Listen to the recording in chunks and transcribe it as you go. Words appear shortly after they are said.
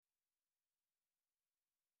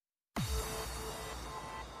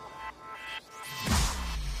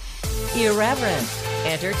Irreverent,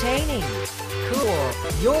 entertaining, cool.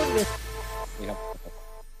 You're with. Yeah.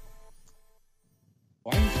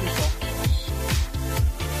 Why is this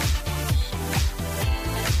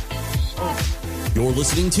You're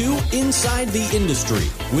listening to Inside the Industry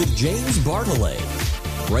with James Bartolet,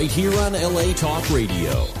 right here on LA Talk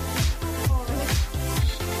Radio.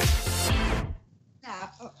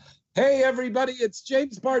 Hey, everybody, it's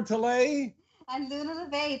James Bartolet. I'm Luna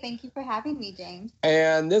LeVay. Thank you for having me, James.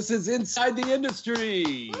 And this is Inside the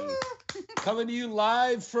Industry, coming to you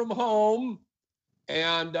live from home.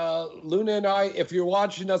 And Luna and I, if you're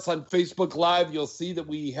watching us on Facebook Live, you'll see that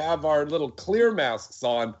we have our little clear masks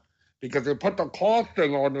on because they put the cloth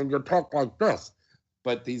thing on and you talk like this.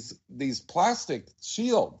 But these plastic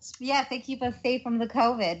shields. Yes, they keep us safe from the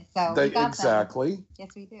COVID. So we got exactly. them.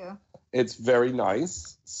 Yes, we do. It's very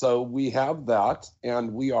nice. So we have that,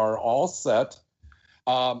 and we are all set.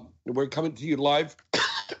 We're coming to you live.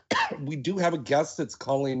 We do have a guest that's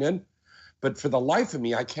calling in, but for the life of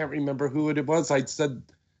me, I can't remember who it was I said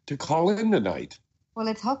to call in tonight. Well,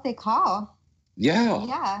 let's hope they call. Yeah.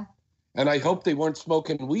 Yeah. And I hope they weren't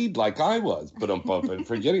smoking weed like I was, but I'm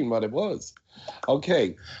forgetting what it was.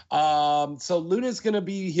 Okay. So Luna's going to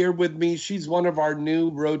be here with me. She's one of our new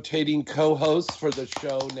rotating co-hosts for the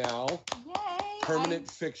show now. Yay.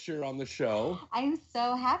 Permanent fixture on the show. I'm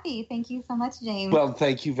so happy. Thank you so much, James. Well,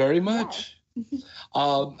 thank you very much. Yes.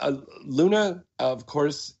 Luna, of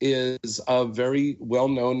course, is a very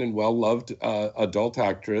well-known and well-loved adult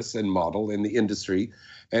actress and model in the industry.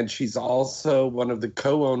 And she's also one of the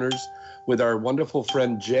co-owners with our wonderful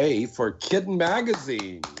friend Jay for Kitten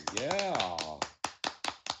Magazine. Yeah.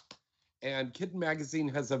 And Kitten Magazine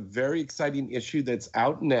has a very exciting issue that's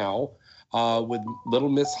out now with little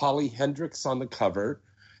Miss Holly Hendricks on the cover.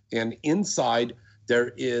 And inside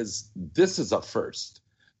this is a first.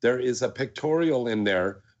 There is a pictorial in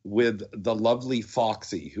there with the lovely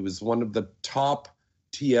Foxy, who is one of the top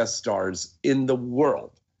TS stars in the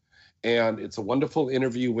world. And it's a wonderful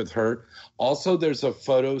interview with her. Also, there's a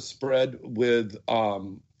photo spread with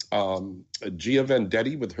Gia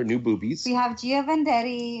Vendetti with her new boobies. We have Gia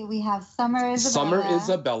Vendetti. We have Summer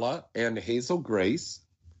Isabella and Hazel Grace.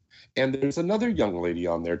 And there's another young lady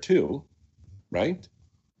on there, too, right?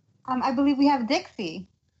 I believe we have Dixie.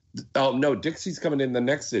 Oh, no, Dixie's coming in the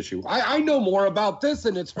next issue. I know more about this,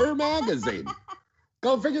 and it's her magazine.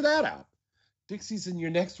 Go figure that out. Dixie's in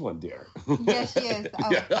your next one, dear. Yes, she is. Oh,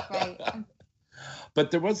 yeah. Right. But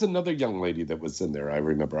there was another young lady that was in there, I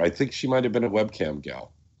remember. I think she might have been a webcam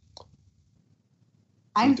gal.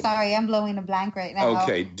 I'm sorry, I'm blowing a blank right now.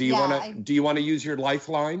 Okay. Do you want to use your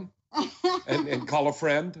lifeline and call a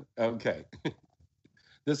friend? Okay.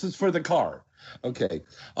 This is for the car. Okay.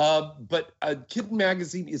 But Kitten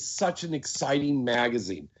Magazine is such an exciting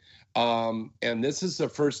magazine. And this is the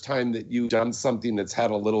first time that you've done something that's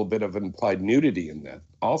had a little bit of implied nudity in that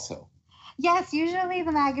also. Yes, usually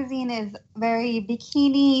the magazine is very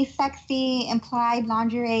bikini, sexy, implied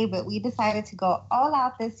lingerie, but we decided to go all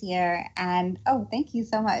out this year. And, oh, thank you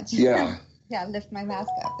so much. Yeah. Yeah, lift my mask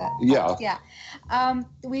up. Yeah.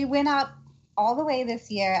 We went out all the way this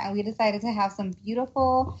year, and we decided to have some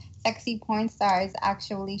beautiful, sexy porn stars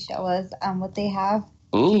actually show us what they have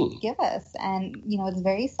to give us. And, it's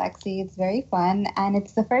very sexy. It's very fun. And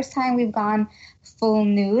it's the first time we've gone full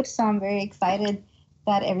nude. So I'm very excited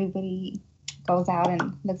that everybody goes out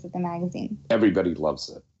and looks at the magazine. Everybody loves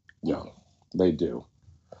it. Yeah, they do.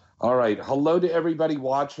 All right. Hello to everybody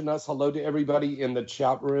watching us. Hello to everybody in the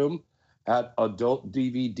chat room at Adult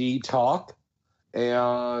DVD Talk.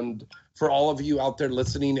 And for all of you out there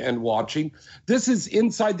listening and watching, this is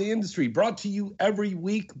Inside the Industry, brought to you every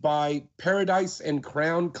week by Paradise and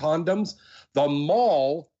Crown Condoms, the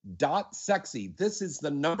mall.sexy. This is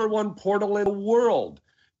the #1 portal in the world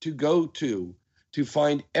to go to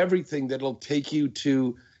find everything that'll take you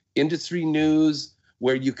to industry news,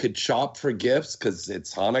 where you could shop for gifts because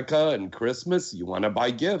it's Hanukkah and Christmas. You want to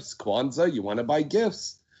buy gifts. Kwanzaa, you want to buy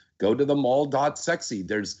gifts. Go to the mall.sexy.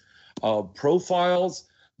 There's profiles.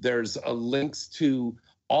 There's links to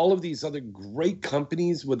all of these other great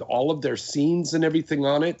companies with all of their scenes and everything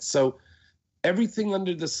on it. So everything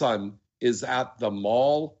under the sun is at the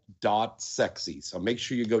mall.sexy. So make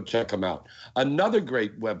sure you go check them out. Another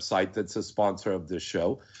great website that's a sponsor of this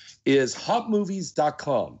show is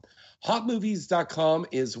hotmovies.com. Hotmovies.com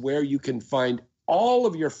is where you can find all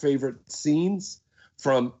of your favorite scenes,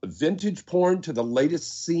 from vintage porn to the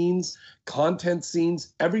latest scenes, content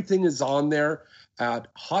scenes. Everything is on there at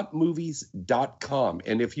hotmovies.com.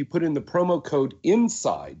 And if you put in the promo code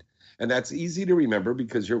INSIDE, and that's easy to remember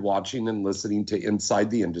because you're watching and listening to Inside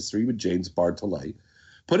the Industry with James Bartolet,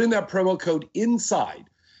 put in that promo code INSIDE,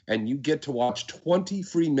 and you get to watch 20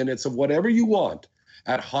 free minutes of whatever you want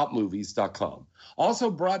at hotmovies.com.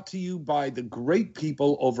 Also brought to you by the great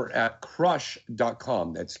people over at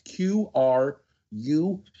crush.com. That's crush.com.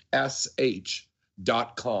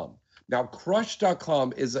 Now,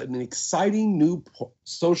 crush.com is an exciting new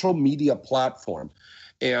social media platform.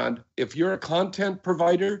 And if you're a content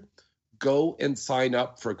provider, go and sign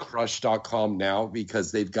up for crush.com now,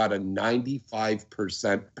 because they've got a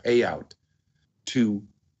 95% payout to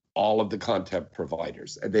all of the content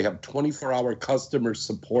providers. And they have 24-hour customer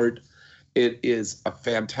support. It is a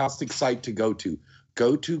fantastic site to go to.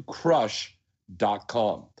 Go to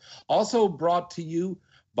crush.com. Also brought to you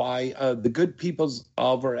by the good peoples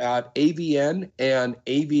over at AVN and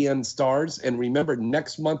AVN Stars. And remember,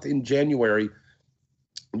 next month in January,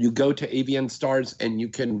 you go to AVN Stars and you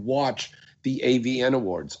can watch the AVN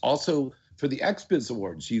Awards. Also, for the XBiz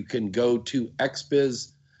Awards, you can go to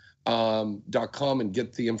XBiz.com and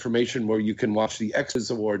get the information where you can watch the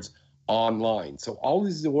XBiz Awards online. So all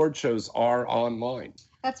these award shows are online.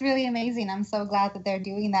 That's really amazing. I'm so glad that they're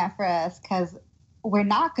doing that for us, because we're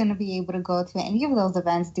not going to be able to go to any of those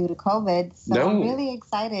events due to COVID. So no. I'm really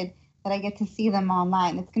excited that I get to see them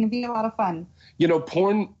online. It's going to be a lot of fun. You know,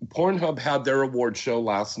 Pornhub had their award show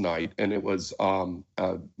last night, and it was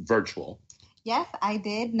virtual. Yes, I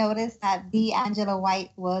did notice that the Angela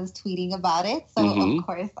White was tweeting about it. So, of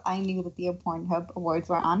course, I knew that the Pornhub Awards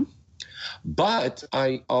were on. But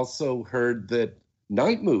I also heard that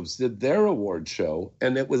Night Moves did their award show,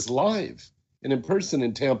 and it was live and in person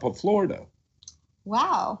in Tampa, Florida.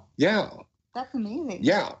 Wow. Yeah. That's amazing.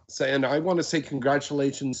 Yeah. So, and I want to say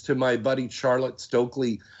congratulations to my buddy Charlotte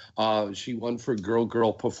Stokely. She won for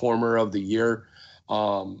Girl Performer of the Year.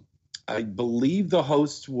 I believe the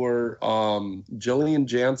hosts were Jillian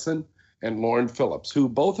Jansen and Lauren Phillips, who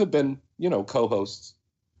both have been, co-hosts,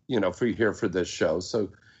 for this show. So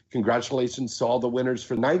congratulations to all the winners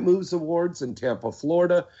for Night Moves Awards in Tampa,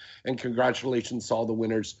 Florida. And congratulations to all the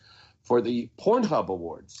winners for the Pornhub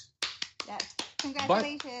Awards. Yes.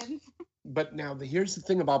 Congratulations. But now here's the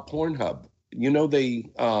thing about Pornhub. They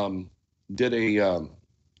did a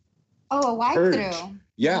wipe-through.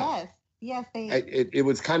 Yeah. Yes. It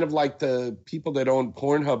was kind of like the people that owned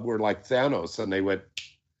Pornhub were like Thanos, and they went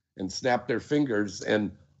and snapped their fingers,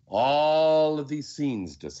 and all of these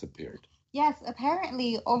scenes disappeared. Yes,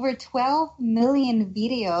 apparently over 12 million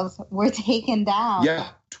videos were taken down. Yeah,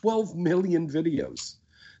 12 million videos.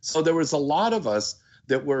 So there was a lot of us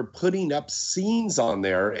that were putting up scenes on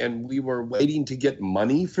there, and we were waiting to get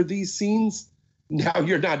money for these scenes. Now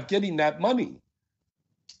you're not getting that money.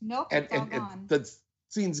 Nope, it's all gone. The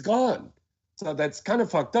scene's gone. So that's kind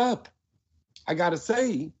of fucked up, I got to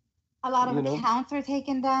say. A lot of accounts were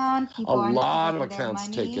taken down. A lot of accounts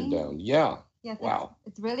taken down, yeah. Yes, wow.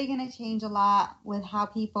 It's really going to change a lot with how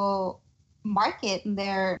people market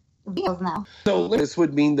their videos now. So this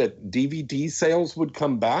would mean that DVD sales would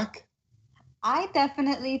come back? I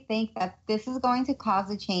definitely think that this is going to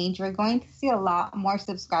cause a change. We're going to see a lot more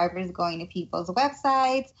subscribers going to people's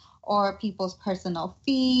websites or people's personal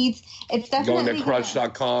feeds. It's definitely going to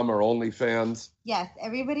crush.com or OnlyFans. Yes,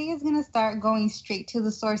 everybody is going to start going straight to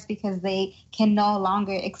the source, because they can no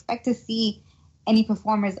longer expect to see any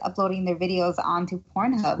performers uploading their videos onto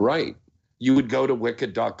Pornhub. Right. You would go to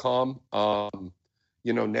wicked.com.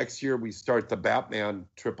 Next year we start the Batman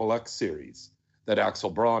XXX series that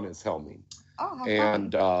Axel Braun is helming. Oh,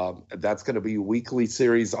 and that's going to be a weekly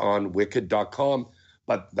series on wicked.com.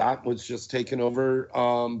 But that was just taken over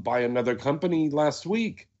by another company last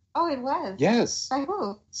week. Oh, it was? Yes. By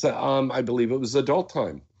who? So I believe it was Adult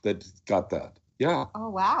Time that got that. Yeah. Oh,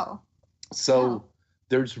 wow. So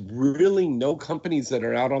there's really no companies that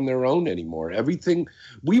are out on their own anymore. Everything,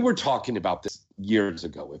 we were talking about this years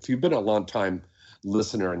ago. If you've been a long time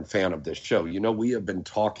listener and fan of this show, we have been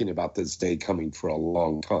talking about this day coming for a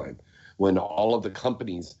long time, when all of the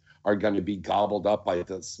companies are going to be gobbled up by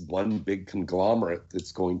this one big conglomerate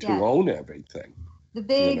that's going to own everything. The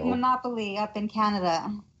big monopoly up in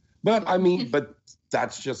Canada. But but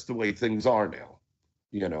that's just the way things are now,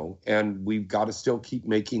 and we've got to still keep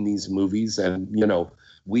making these movies. And,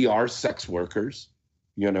 we are sex workers,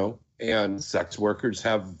 and sex workers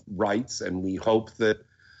have rights. And we hope that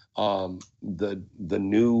the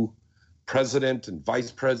new president and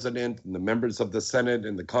vice president and the members of the Senate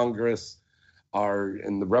and the Congress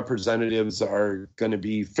and the representatives are going to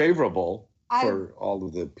be favorable for all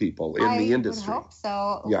of the people in the industry. I would hope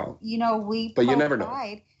so. Yeah. We but you never know.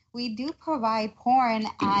 We do provide porn,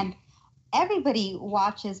 and everybody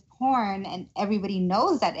watches porn and everybody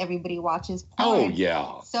knows that everybody watches porn. Oh,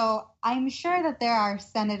 yeah. So I'm sure that there are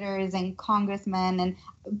senators and congressmen and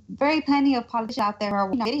plenty of politicians out there who are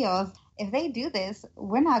watching videos. If they do this,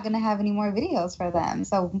 we're not going to have any more videos for them.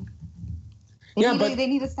 So they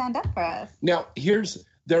need to stand up for us. Now,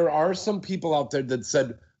 there are some people out there that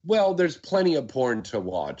said, well, there's plenty of porn to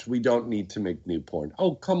watch. We don't need to make new porn.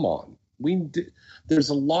 Oh, come on. There's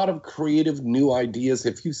a lot of creative new ideas.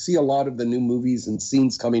 If you see a lot of the new movies and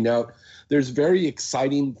scenes coming out, there's very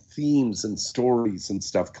exciting themes and stories and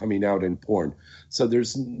stuff coming out in porn. So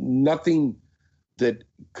there's nothing that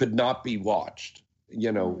could not be watched.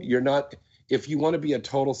 You know, you're not, if you want to be a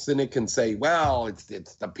total cynic and say, well, it's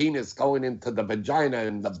the penis going into the vagina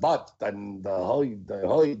and the butt and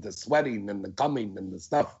the sweating and the coming and the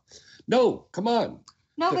stuff. No, come on.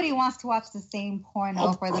 Nobody wants to watch the same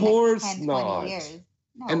porno for the next 10, 20 years.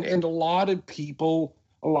 No. And a lot of people,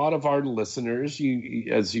 a lot of our listeners,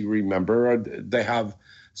 as you remember, they have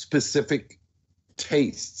specific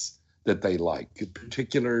tastes that they like,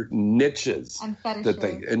 particular niches and fetishes.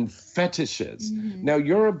 And fetishes. Mm-hmm. Now,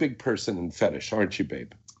 you're a big person in fetish, aren't you,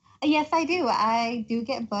 babe? Yes, I do. I do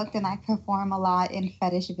get booked and I perform a lot in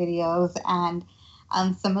fetish videos, and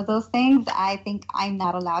some of those things I think I'm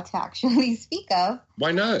not allowed to actually speak of.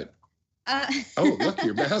 Why not? Oh, look,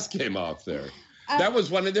 your mask came off there. That was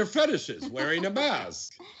one of their fetishes, wearing a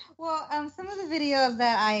mask. Well, some of the videos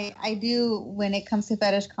that I do when it comes to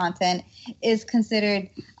fetish content is considered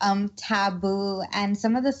taboo, and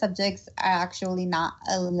some of the subjects are actually not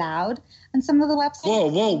allowed on some of the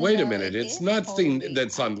websites. Whoa, wait a minute. It's nothing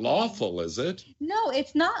that's unlawful, is it? No,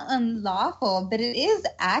 it's not unlawful, but it is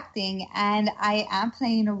acting, and I am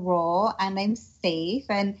playing a role, and I'm safe,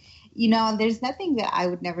 and, you know, there's nothing that I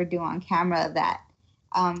would never do on camera that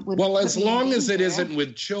would... Well, as long as it isn't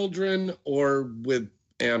with children or with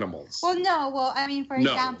animals. Well, no. Well, I mean, for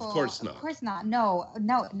example... of course not. Of course not. No,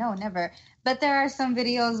 never. But there are some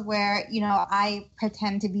videos where, you know, I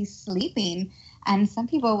pretend to be sleeping, and some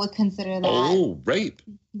people would consider that rape.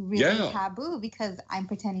 Really taboo because I'm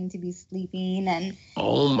pretending to be sleeping. And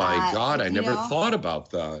oh my God, I never thought about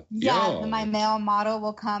that. Yeah, my male model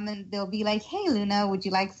will come and they'll be like, "Hey, Luna, would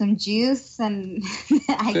you like some juice?" And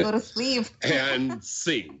I go to sleep and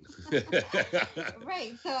sing.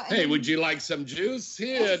 Right. So hey, would you like some juice?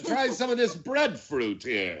 Here, try some of this breadfruit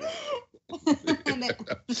here.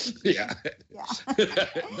 Yeah.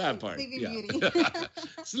 That part. Sleeping Beauty.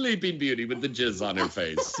 Sleeping Beauty with the jizz on her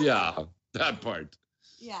face. Yeah, that part.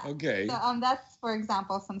 Yeah. Okay. So that's, for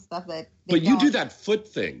example, some stuff that. But you do that foot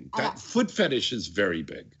thing. That foot fetish is very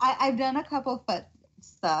big. I've done a couple foot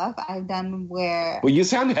stuff. I've done where. Well, you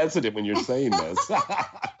sound hesitant when you're saying this.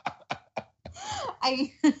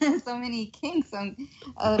 So many kinks on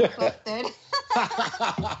foot.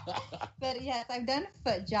 But yes, I've done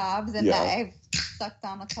foot jobs, and I've sucked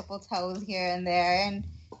on a couple toes here and there, and.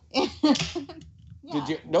 Did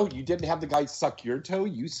you? No, you didn't have the guy suck your toe.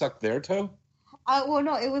 You sucked their toe. Well,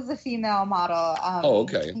 no, it was a female model.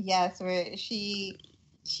 Okay. Yes, where she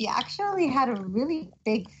actually had a really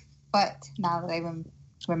big foot. Now that I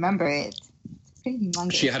remember it, it's pretty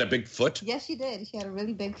humongous. She had a big foot? Yes, she did. She had a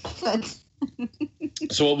really big foot.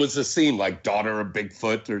 So what was the scene? Like daughter of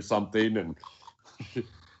Bigfoot or something, and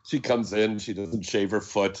she comes in. She doesn't shave her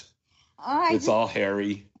foot. It's all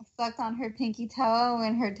hairy. Sucked on her pinky toe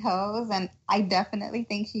and her toes, and I definitely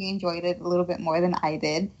think she enjoyed it a little bit more than I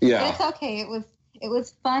did. Yeah, but it's okay. It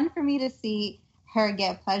was fun for me to see her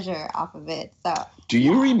get pleasure off of it. So, do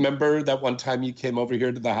you remember that one time you came over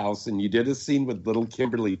here to the house and you did a scene with little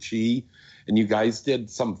Kimberly Chi, and you guys did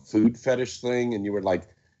some food fetish thing, and you were like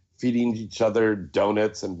feeding each other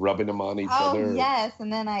donuts and rubbing them on each other? Oh yes,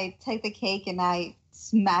 and then I took the cake and I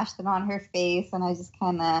smashed it on her face, and I just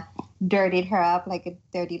kind of dirtied her up like a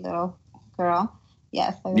dirty little girl.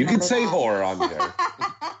 Yes, you can say whore on there.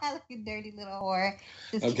 Like a dirty little whore,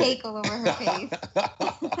 just cake all over her face.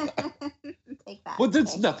 Take that. Well,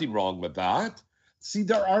 there's nothing wrong with that. See,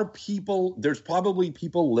 there's probably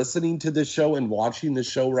people listening to this show and watching the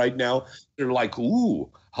show right now. They're like, ooh,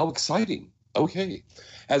 how exciting. Okay.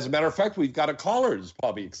 As a matter of fact, we've got a caller who's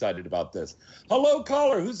probably excited about this. Hello,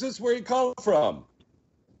 caller. Who's this? Where are you calling from?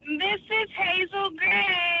 This is Hazel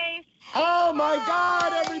Grace. Oh, my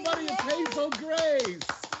God, everybody, it's Hazel Grace.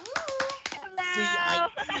 Hello. See, I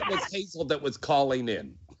think it was Hazel that was calling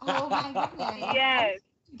in. Oh, my goodness. Yes.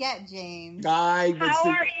 Get James. How are you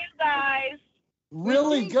guys?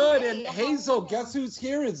 Really good. And Hazel, guess who's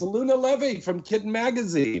here? It's Luna Levy from Kitten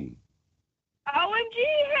Magazine. OMG,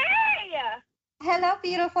 hey! Hello,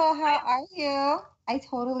 beautiful. How are you? I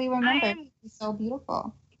totally remember. You're so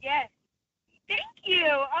beautiful. Yes. Thank you.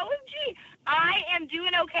 OMG. I am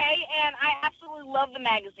doing okay, and I absolutely love the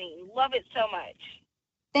magazine. Love it so much.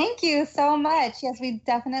 Thank you so much. Yes, we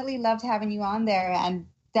definitely loved having you on there, and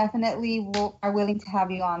definitely are willing to have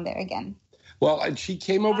you on there again. Well, and she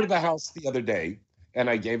came over to the house the other day, and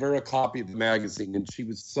I gave her a copy of the magazine, and she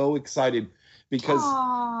was so excited because,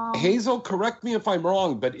 Aww. Hazel, correct me if I'm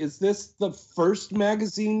wrong, but is this the first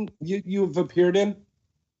magazine you have appeared in?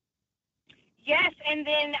 Yes, and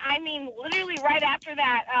then, I mean, literally right after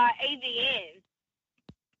that, AVN.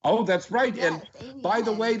 Oh, that's right. Yes, And AVN. by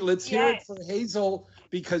the way, let's hear it for Hazel,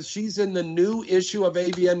 because she's in the new issue of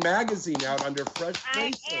AVN magazine out under Fresh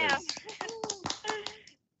Faces. I am.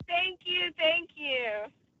 Thank you.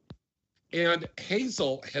 And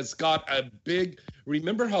Hazel has got a big,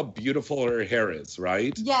 remember how beautiful her hair is,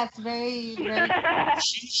 right? Yes, very, very.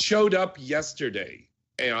 She showed up yesterday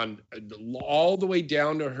and all the way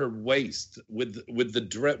down to her waist with the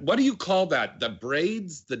dread. What do you call that? The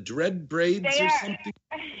braids, the dread braids or something?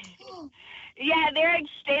 Yeah, they're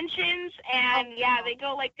extensions, and they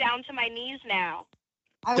go like down to my knees now.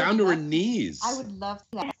 Down to her knees. I would love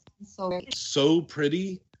to. That so great. So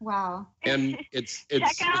pretty. Wow. And it's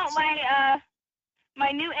check out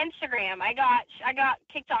my new Instagram. I got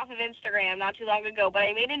kicked off of Instagram not too long ago, but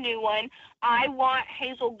I made a new one. I want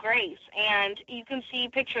Hazel Grace, and you can see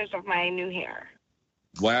pictures of my new hair.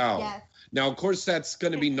 Wow. Yes. Now, of course, that's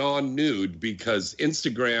going to be non-nude because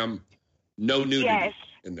Instagram, no nudity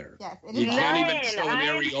in there. Yes. You can't even show an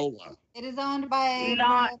areola. It is owned by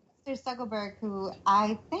Mr. Zuckerberg, who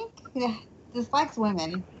I think dislikes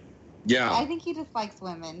women. Yeah. I think he dislikes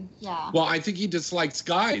women. Yeah. Well, I think he dislikes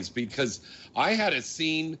guys because I had a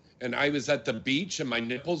scene and I was at the beach and my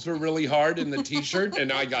nipples were really hard in the T-shirt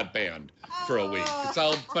and I got banned for a week.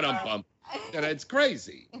 So, bump. And it's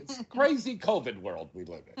crazy. It's a crazy COVID world we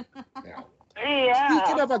live in now. Yeah.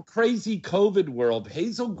 Speaking of a crazy COVID world,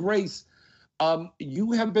 Hazel Grace,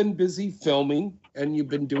 you have been busy filming and you've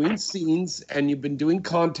been doing scenes and you've been doing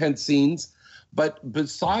content scenes. But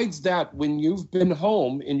besides that, when you've been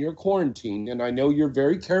home in your quarantine, and I know you're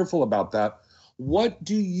very careful about that, what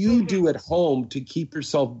do you do at home to keep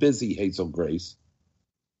yourself busy, Hazel Grace?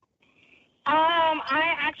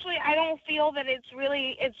 I don't feel that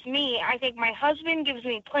it's me. I think my husband gives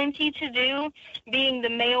me plenty to do, being the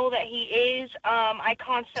male that he is. I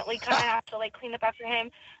constantly kind of have to clean up after him.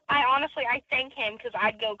 I thank him because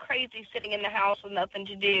I'd go crazy sitting in the house with nothing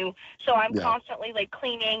to do. So I'm constantly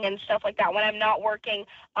cleaning and stuff like that when I'm not working.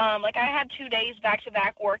 I had 2 days back to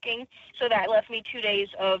back working, so that left me 2 days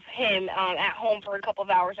of him at home for a couple of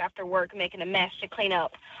hours after work making a mess to clean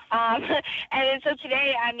up. And then so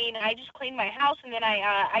today, I just cleaned my house and then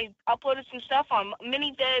I uploaded some stuff on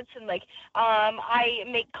mini vids and I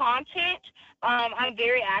make content. I'm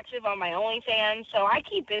very active on my OnlyFans, so I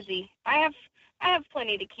keep busy. I have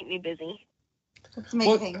plenty to keep me busy. That's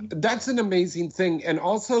amazing. Well, that's an amazing thing. And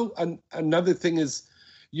also another thing is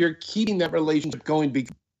you're keeping that relationship going,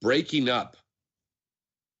 breaking up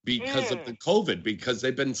because of the COVID, because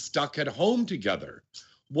they've been stuck at home together.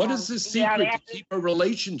 What is the secret to keep a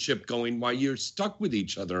relationship going while you're stuck with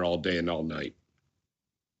each other all day and all night?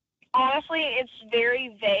 Honestly, it's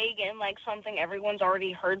very vague and something everyone's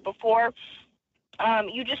already heard before.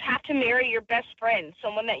 You just have to marry your best friend,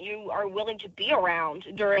 someone that you are willing to be around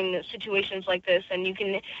during situations like this, and you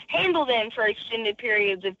can handle them for extended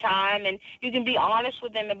periods of time, and you can be honest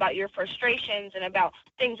with them about your frustrations and about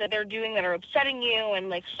things that they're doing that are upsetting you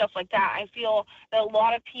and stuff like that. I feel that a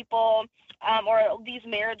lot of people or these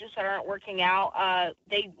marriages that aren't working out,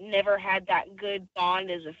 they never had that good bond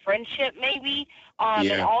as a friendship maybe.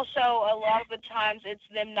 And also a lot of the times it's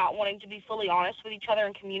them not wanting to be fully honest with each other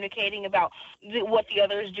and communicating about what the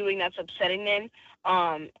other is doing that's upsetting them.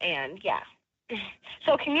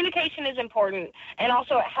 So communication is important, and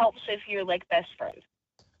also it helps if you're best friends.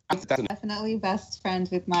 Definitely best friends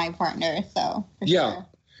with my partner, so for sure.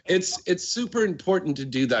 It's super important to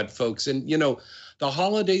do that, folks. And the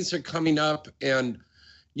holidays are coming up, and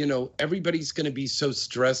everybody's going to be so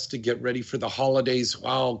stressed to get ready for the holidays.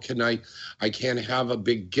 Wow, I can't have a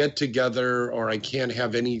big get together, or I can't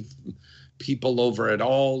have any people over at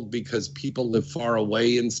all because people live far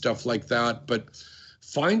away and stuff like that. But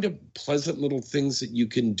find a pleasant little things that you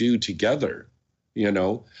can do together.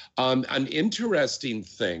 An interesting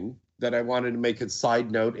thing that I wanted to make a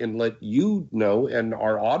side note and let you know, and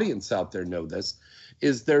our audience out there know this,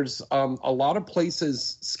 is there's a lot of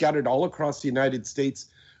places scattered all across the United States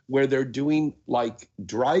where they're doing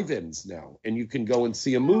drive-ins now, and you can go and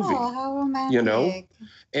see a movie. Oh, how romantic.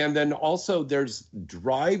 And then also there's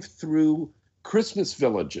drive-through Christmas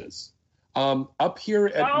villages. Up here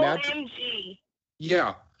at OMG.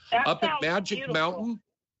 That up at sounds Magic beautiful. Mountain.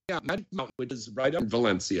 Yeah, Magic Mountain, which is right up in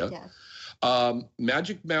Valencia. Yes.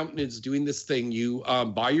 Magic Mountain is doing this thing. You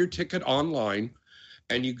buy your ticket online,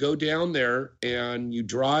 and you go down there, and you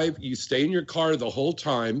drive. You stay in your car the whole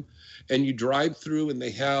time, and you drive through, and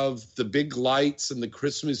they have the big lights and the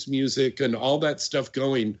Christmas music and all that stuff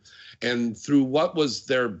going. And through what was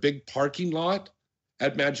their big parking lot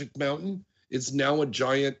at Magic Mountain is now a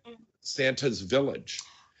giant Santa's village.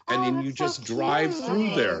 And then that's you so just drive cute.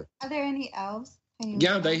 through there. Are there any elves?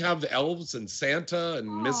 Yeah, they have elves and Santa and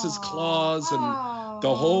Mrs. Claus and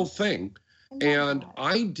the whole thing. And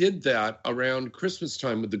I did that around Christmas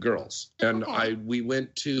time with the girls. And we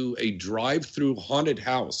went to a drive-through haunted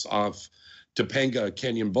house off Topanga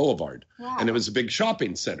Canyon Boulevard. Wow. And it was a big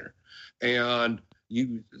shopping center. And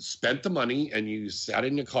you spent the money and you sat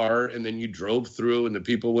in your car and then you drove through and the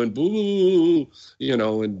people went boo,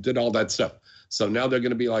 and did all that stuff. So now they're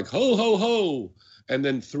going to be like, ho, ho, ho. And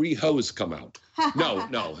then 3 hoes come out. No,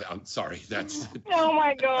 I'm sorry. That's Oh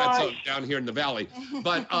my gosh. that's down here in the valley.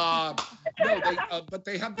 But but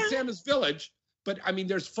they have the Santa's Village. But I mean,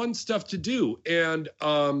 there's fun stuff to do. And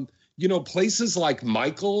places like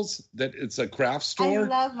Michael's, that it's a craft store. I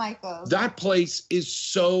love Michael's. That place is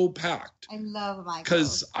so packed. I love Michael's.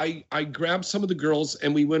 Because I grabbed some of the girls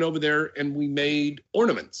and we went over there and we made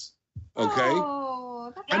ornaments. Okay.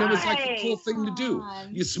 Oh, that's And it was like a cool nice. thing to do.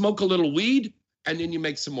 Fun. You smoke a little weed and then you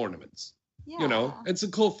make some ornaments. Yeah. It's a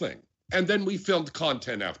cool thing. And then we filmed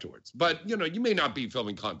content afterwards. But, you may not be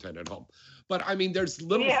filming content at home. But I mean, there's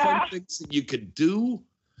little fun things that you could do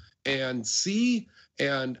and see.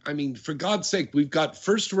 And I mean, for God's sake, we've got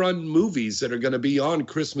first run movies that are going to be on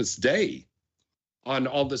Christmas Day on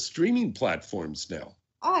all the streaming platforms now.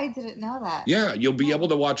 Oh, I didn't know that. Yeah, you'll be able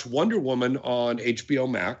to watch Wonder Woman on HBO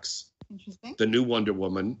Max, Interesting. the new Wonder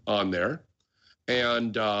Woman on there.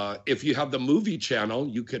 And if you have the movie channel,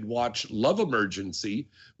 you could watch Love Emergency,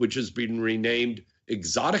 which has been renamed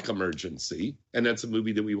Exotic Emergency. And that's a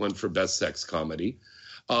movie that we won for Best Sex Comedy.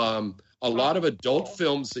 A lot of adult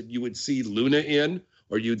films that you would see Luna in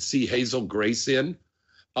or you'd see Hazel Grace in,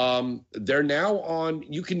 they're now on,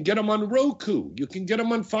 you can get them on Roku. You can get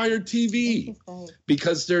them on Fire TV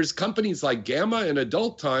because there's companies like Gamma and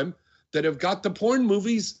Adult Time that have got the porn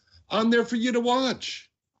movies on there for you to watch.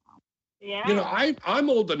 Yeah.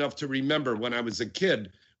 I'm old enough to remember when I was a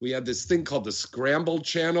kid, we had this thing called the Scramble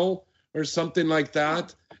Channel or something like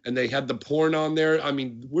that. And they had the porn on there. I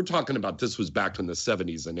mean, we're talking about this was back in the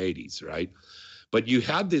 70s and 80s, right? But you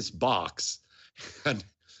had this box and,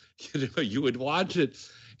 you would watch it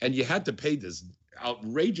and you had to pay this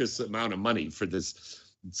outrageous amount of money for this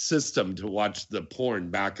system to watch the porn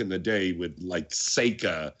back in the day with like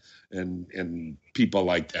Seika and people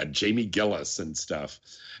like that, Jamie Gillis and stuff.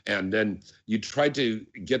 And then you tried to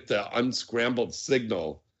get the unscrambled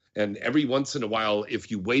signal. And every once in a while, if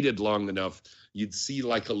you waited long enough, you'd see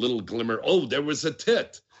like a little glimmer. Oh, there was a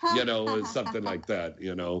tit, or something like that,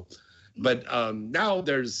 But now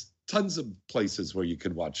there's tons of places where you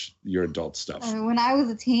can watch your adult stuff. When I was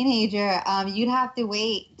a teenager, you'd have to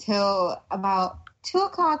wait till about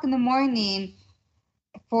 2:00 in the morning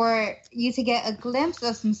for you to get a glimpse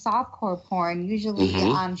of some softcore porn, usually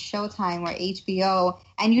on Showtime or HBO.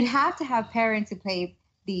 And you'd have to have parents who pay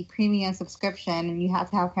the premium subscription, and you have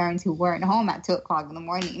to have parents who weren't home at 2:00 in the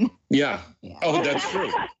morning. Yeah. Oh, that's true.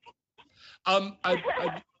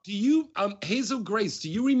 Do you, Hazel Grace, do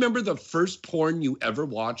you remember the first porn you ever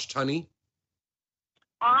watched, honey?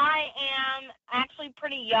 I am actually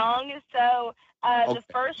pretty young, so the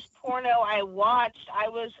first porno I watched, I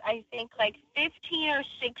was, I think, like 15 or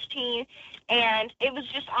 16, and it was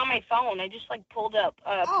just on my phone. I just, pulled up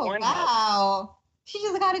Pornhub. Wow. She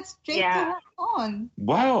just got it straight to her phone.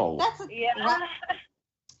 Wow.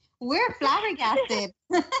 We're flabbergasted.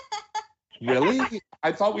 Really?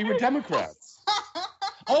 I thought we were Democrats.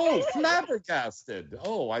 Oh, flabbergasted.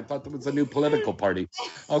 Oh, I thought that was a new political party.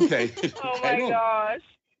 Okay. Oh, my gosh.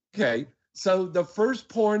 Okay. So the first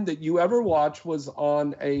porn that you ever watched was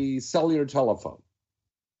on a cellular telephone.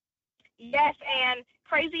 Yes, and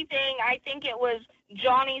crazy thing, I think it was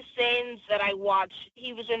Johnny Sins that I watched.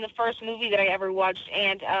 He was in the first movie that I ever watched,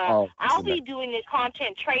 and I'll be doing a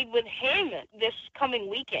content trade with him this coming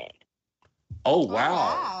weekend. Oh,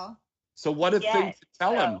 wow. So what a thing to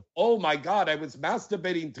tell him. Oh, my God, I was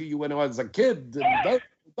masturbating to you when I was a kid. I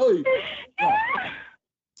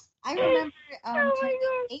remember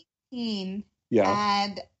turning 18,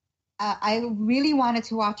 and I really wanted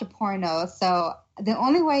to watch a porno. So the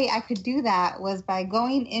only way I could do that was by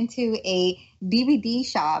going into a DVD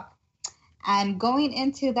shop and going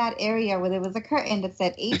into that area where there was a curtain that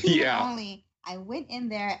said 18 only. I went in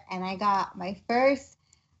there and I got my first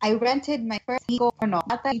I rented my first legal porno.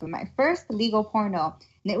 Not that, my first legal porno.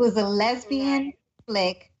 And it was a lesbian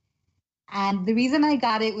flick. And the reason I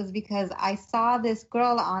got it was because I saw this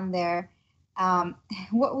girl on there.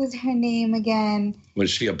 What was her name again? Was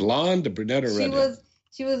she a blonde, a brunette, or redhead?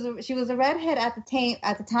 She was a redhead at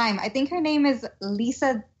the time. I think her name is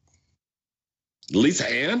Lisa. Lisa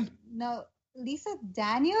Ann? No, Lisa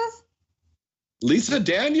Daniels. Lisa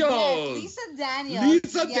Daniels. Yes, Lisa Daniels.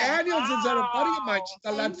 Lisa Daniels is a buddy of mine. She's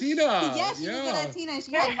a Latina. Yes, she was a Latina.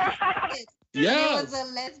 She had yes. It was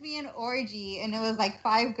a lesbian orgy, and it was like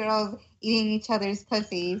 5 girls eating each other's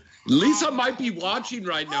pussies. Lisa might be watching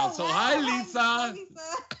right now, so wow. hi, Lisa. Hi,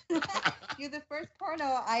 Lisa. You're the first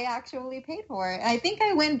porno I actually paid for. And I think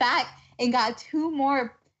I went back and got 2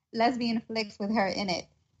 more lesbian flicks with her in it.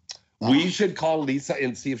 We should call Lisa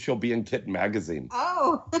and see if she'll be in Kitten Magazine.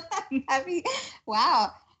 Oh,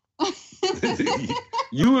 wow.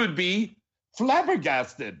 You would be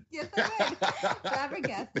flabbergasted. Yes, I would.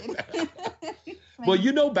 Flabbergasted. Well,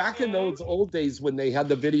 you know, back in those old days when they had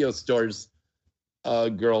the video stores,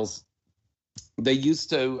 girls, they used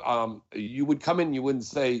to, you would come in, you wouldn't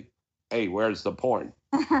say, hey, where's the porn?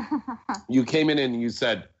 You came in and you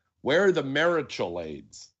said, where are the marital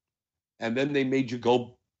aids? And then they made you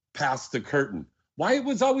go past the curtain. Why it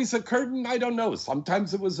was always a curtain, I don't know.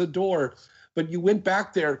 Sometimes it was a door, but you went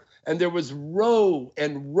back there and there was row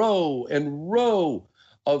and row and row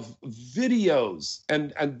of videos.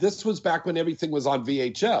 And this was back when everything was on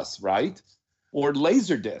VHS, right? Or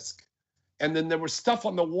Laserdisc. And then there was stuff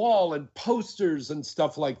on the wall and posters and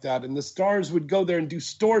stuff like that. And the stars would go there and do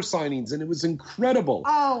store signings. And it was incredible.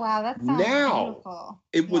 Oh, wow. That sounds beautiful.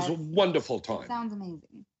 It was a wonderful time. Sounds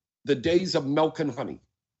amazing. The days of milk and honey.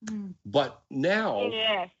 But now,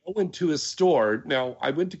 I went to a store. Now, I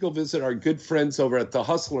went to go visit our good friends over at the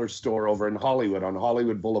Hustler store over in Hollywood on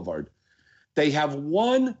Hollywood Boulevard. They have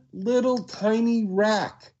one little tiny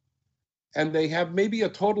rack, and they have maybe a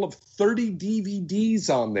total of 30 DVDs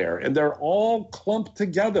on there, and they're all clumped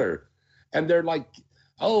together. And they're like,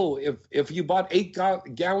 oh, if you bought 8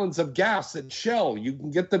 gallons of gas at Shell, you can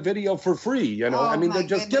get the video for free. You know, oh, I mean, they're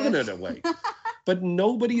just goodness. giving it away. But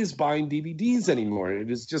nobody is buying DVDs anymore. It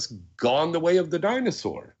has just gone the way of the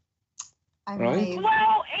dinosaur. Right?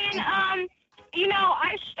 Well, and you know,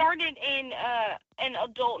 I started in an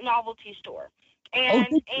adult novelty store, and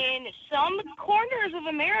in some corners of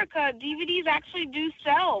America, DVDs actually do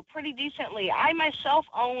sell pretty decently. I myself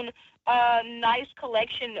own a nice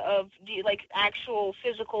collection of actual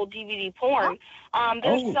physical DVD porn.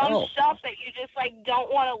 There's some stuff that you just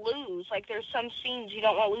don't want to lose. Like there's some scenes you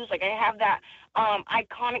don't want to lose. Like I have that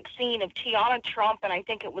iconic scene of Tiana Trump and I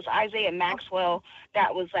think it was Isaiah Maxwell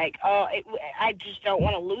that was I just don't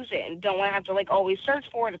want to lose it and don't want to have to always search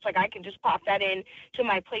for it. It's like I can just pop that in to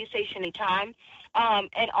my PlayStation anytime.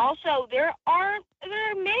 And also there are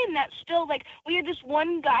men that still we had this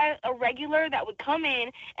one guy, a regular, that would come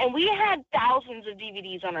in and we had thousands of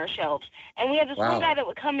DVDs on our shelves. And we had this one guy that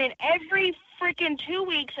would come in every freaking 2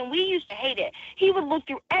 weeks and we used to hate it. He would look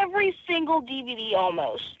through every single DVD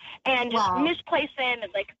almost and just misplace them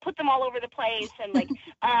and put them all over the place and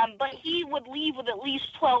but he would leave with at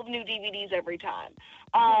least 12 new DVDs every time.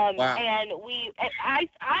 And I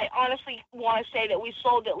honestly want to say that we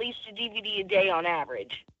sold at least a DVD a day on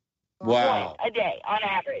average. Wow. A day on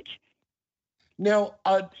average. Now,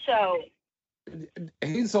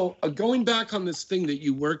 Hazel, going back on this thing that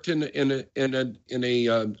you worked in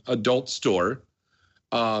a adult store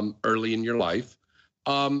early in your life,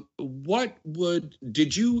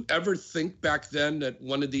 did you ever think back then that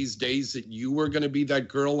one of these days that you were going to be that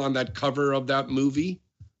girl on that cover of that movie?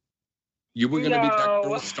 You were going to be that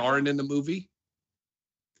girl starring in the movie?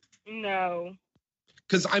 No.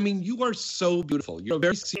 Because, I mean, you are so beautiful. You're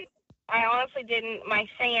very... I honestly didn't. My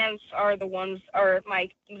fans are the ones, or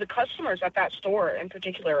the customers at that store in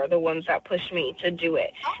particular are the ones that pushed me to do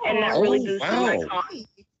it. And that really boosted my confidence.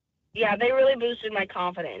 Yeah, they really boosted my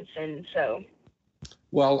confidence. And so...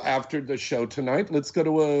 Well, after the show tonight, let's go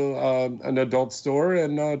to an adult store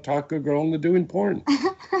and talk a girl into doing porn.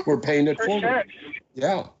 We're paying it forward. Sure.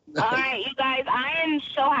 Yeah. All right, you guys, I am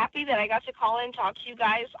so happy that I got to call in and talk to you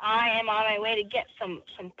guys. I am on my way to get some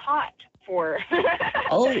pot for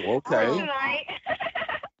tonight.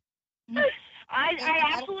 I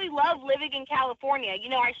absolutely love living in California. You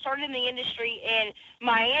know, I started in the industry in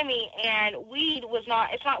Miami, and weed it's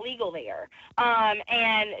not legal there.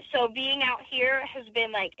 And so being out here has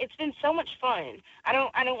been it's been so much fun. I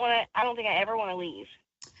don't think I ever want to leave.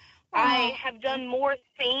 I have done more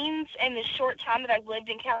things in the short time that I've lived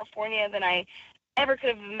in California than I ever could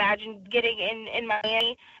have imagined getting in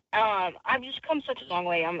Miami. I've just come such a long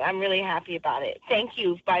way. I'm really happy about it. Thank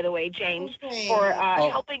you, by the way, James, for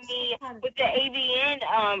helping me with the AVN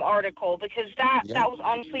article, because that was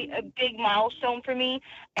honestly a big milestone for me,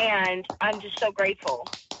 and I'm just so grateful.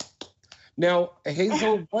 Now,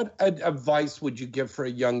 Hazel, what advice would you give for a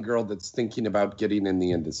young girl that's thinking about getting in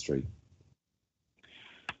the industry?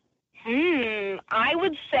 I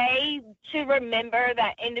would say to remember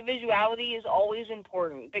that individuality is always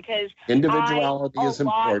important, because individuality is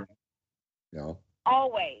important. Yeah.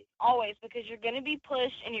 Always, because you're going to be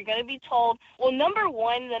pushed and you're going to be told. Well, the number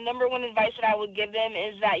one advice that I would give them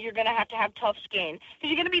is that you're going to have tough skin,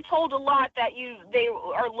 because you're going to be told a lot that they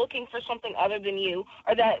are looking for something other than you,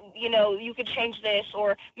 or that, you could change this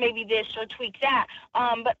or maybe this or tweak that.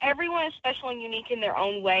 But everyone is special and unique in their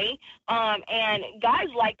own way. And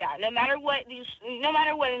guys like that, no matter what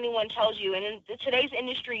anyone tells you. And in today's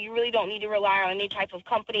industry, you really don't need to rely on any type of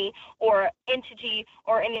company or entity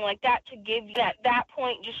or anything like that to give you that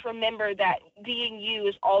point. Just remember that being you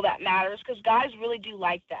is all that matters, because guys really do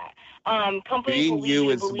like that. Companies being will lead you you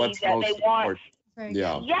to is believe what's that most they want. important.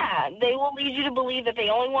 Yeah. Yeah, they will lead you to believe that they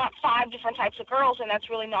only want 5 different types of girls, and that's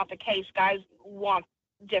really not the case. Guys want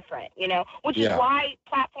different, which is why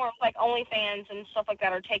platforms like OnlyFans and stuff like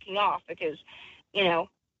that are taking off, because,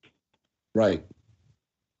 Right.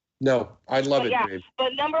 No, I love it, Dave.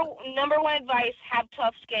 But number one advice, have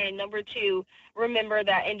tough skin. Number 2, remember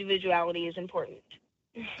that individuality is important.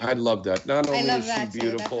 I love that. Not only is she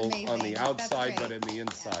beautiful on the outside, but in the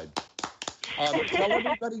inside. Tell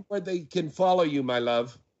everybody where they can follow you, my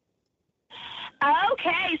love.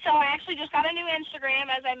 Okay, so I actually just got a new Instagram,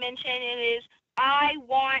 as I mentioned. It is I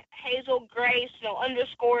Want Hazel Grace, no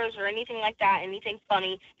underscores or anything like that, anything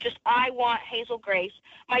funny. Just I Want Hazel Grace.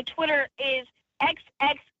 My Twitter is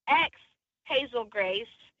XXX Hazel Grace.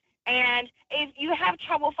 And if you have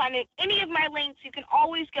trouble finding any of my links, you can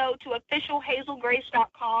always go to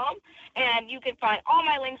officialhazelgrace.com, and you can find all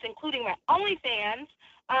my links, including my OnlyFans,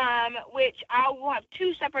 which I will have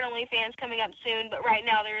 2 separate OnlyFans coming up soon, but right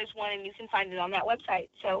now there is one, and you can find it on that website.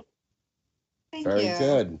 So, Very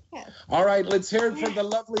good. Yes. All right, let's hear it for the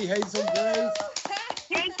lovely Hazel Grace.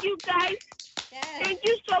 Thank you, guys. Yes. Thank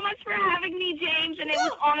you so much for having me, James, and it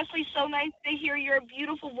was honestly so nice to hear your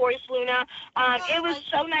beautiful voice, Luna. It was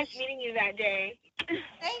so nice meeting you that day.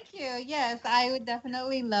 Thank you. Yes, I would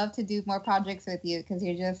definitely love to do more projects with you, because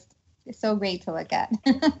you're just so great to look at.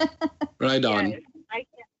 Right on. Yes, I can't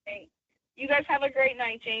wait. You guys have a great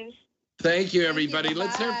night, James. Thank you, everybody.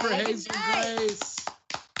 Let's hear it for Hazel Grace.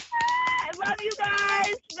 I love you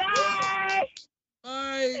guys. Bye.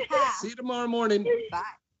 Bye. See you tomorrow morning. Bye.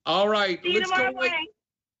 All right. See you tomorrow morning.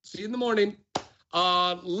 See you in the morning.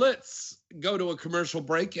 Let's go to a commercial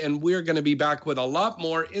break, and we're going to be back with a lot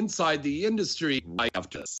more Inside the Industry right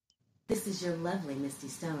after this. This is your lovely Misty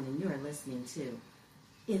Stone, and you are listening to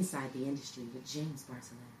Inside the Industry with James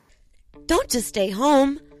Bartolet. Don't just stay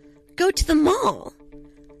home. Go to the mall.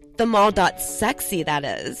 The mall.sexy, that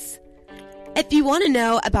is. If you want to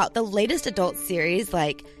know about the latest adult series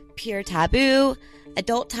like Pure Taboo,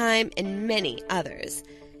 Adult Time, and many others,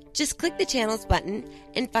 just click the channels button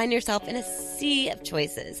and find yourself in a sea of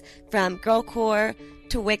choices, from girlcore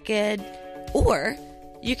to Wicked, or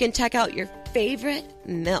you can check out your favorite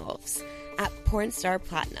MILFs at Pornstar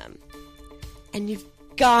Platinum. And you've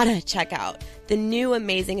gotta check out the new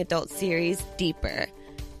amazing adult series Deeper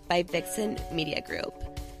by Vixen Media Group.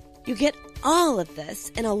 You get all of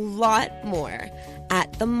this and a lot more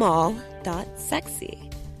at themall.sexy.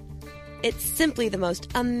 It's simply the most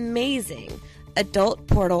amazing adult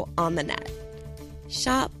portal on the net.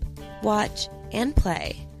 Shop, watch, and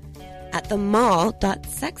play at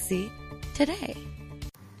themall.sexy today.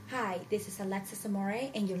 Hi, this is Alexis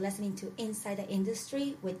Amore, and you're listening to Inside the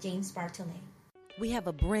Industry with James Bartolet. We have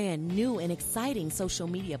a brand new and exciting social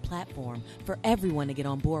media platform for everyone to get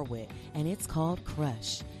on board with, and it's called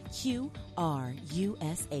Crush. Crush. You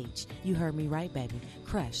heard me right, baby.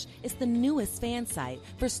 Crush. It's the newest fan site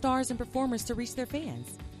for stars and performers to reach their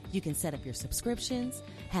fans. You can set up your subscriptions,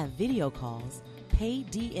 have video calls, pay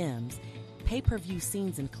DMs, pay-per-view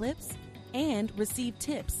scenes and clips, and receive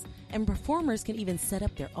tips. And performers can even set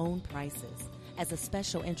up their own prices. As a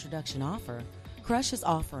special introduction offer, Crush is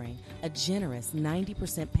offering a generous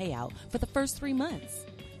 90% payout for the first 3 months.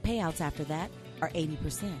 Payouts after that are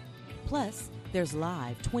 80%. Plus, there's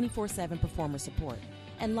live 24/7 performer support,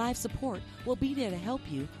 and live support will be there to help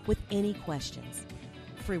you with any questions.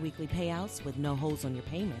 Free weekly payouts with no holds on your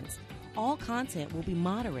payments. All content will be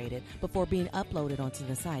moderated before being uploaded onto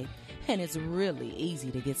the site, and it's really easy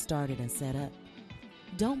to get started and set up.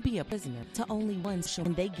 Don't be a prisoner to only one show,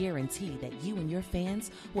 and they guarantee that you and your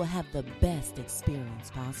fans will have the best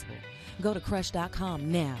experience possible. Go to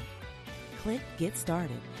Crush.com now. Click Get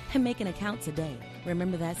Started and make an account today.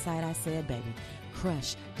 Remember that site I said, baby?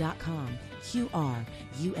 Crush.com. Crush.com.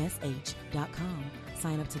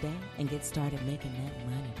 Sign up today and get started making that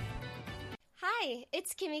money, baby. Hi,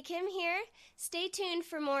 it's Kimmy Kim here. Stay tuned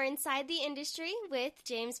for more Inside the Industry with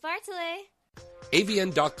James Bartolet.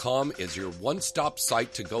 AVN.com is your one-stop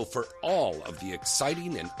site to go for all of the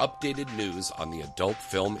exciting and updated news on the adult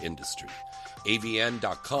film industry.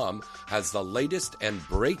 AVN.com has the latest and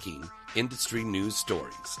breaking industry news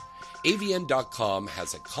stories. AVN.com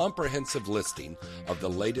has a comprehensive listing of the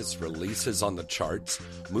latest releases on the charts,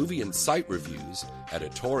 movie and site reviews,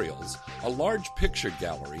 editorials, a large picture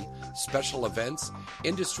gallery, special events,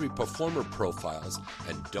 industry performer profiles,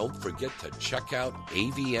 and don't forget to check out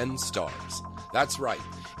AVN Stars. That's right,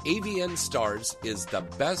 AVN Stars is the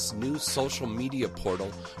best new social media portal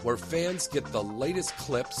where fans get the latest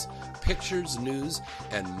clips, pictures, news,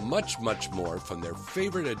 and much, much more from their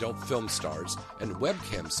favorite adult film stars and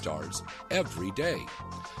webcam stars every day.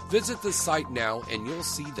 Visit the site now and you'll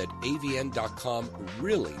see that AVN.com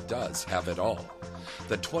really does have it all.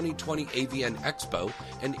 The 2020 AVN Expo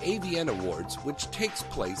and AVN Awards, which takes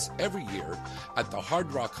place every year at the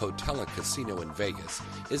Hard Rock Hotel and Casino in Vegas,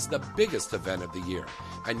 is the biggest event of the year,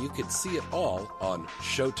 and you can see it all on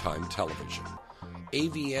Showtime television.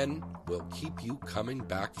 AVN will keep you coming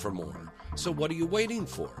back for more. So what are you waiting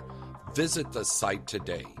for? Visit the site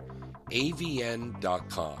today,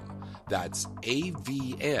 avn.com. That's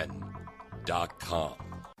avn.com.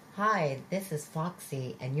 Hi, this is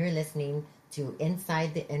Foxy, and you're listening to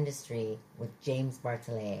Inside the Industry with James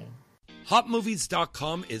Bartolet.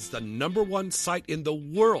 HotMovies.com is the #1 site in the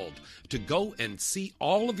world to go and see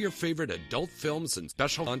all of your favorite adult films and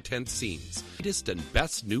special content scenes. Latest and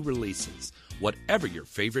best new releases. Whatever your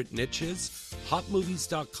favorite niche is,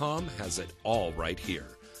 HotMovies.com has it all right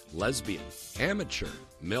here. Lesbian, amateur,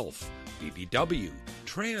 MILF, BBW,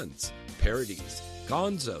 trans, parodies,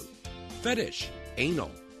 gonzo, fetish,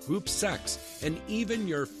 anal, group sex, and even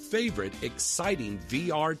your favorite exciting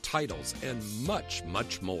VR titles, and much,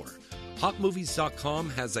 much more. HotMovies.com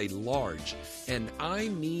has a large, and I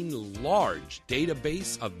mean large,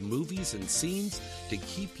 database of movies and scenes to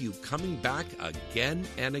keep you coming back again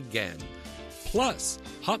and again. Plus,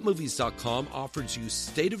 HotMovies.com offers you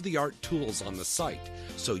state-of-the-art tools on the site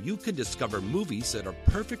so you can discover movies that are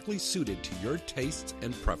perfectly suited to your tastes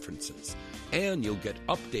and preferences. And you'll get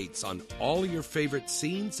updates on all your favorite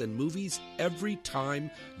scenes and movies every time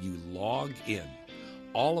you log in.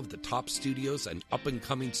 All of the top studios and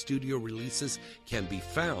up-and-coming studio releases can be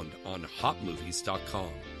found on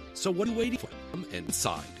HotMovies.com. So what are you waiting for? Come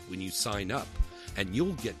inside when you sign up, and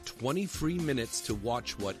you'll get 20 free minutes to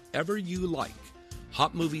watch whatever you like.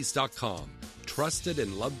 HotMovies.com, trusted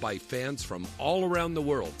and loved by fans from all around the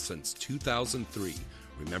world since 2003.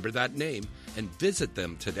 Remember that name and visit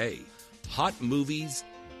them today.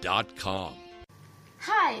 HotMovies.com.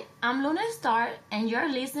 Hi, I'm Luna Star, and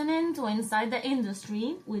you're listening to Inside the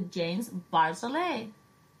Industry with James Bartolet.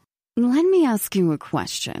 Let me ask you a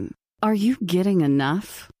question. Are you getting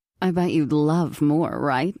enough? I bet you'd love more,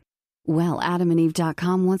 right? Well,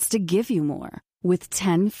 AdamandEve.com wants to give you more with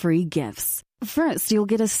 10 free gifts. First, you'll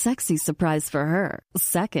get a sexy surprise for her.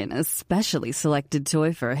 Second, a specially selected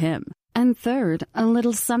toy for him. And third, a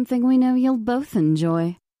little something we know you'll both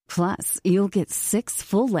enjoy. Plus, you'll get 6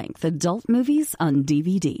 full-length adult movies on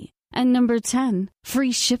DVD. And number 10,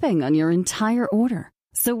 free shipping on your entire order.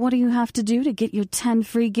 So what do you have to do to get your 10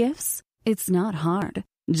 free gifts? It's not hard.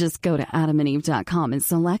 Just go to AdamandEve.com and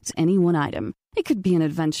select any one item. It could be an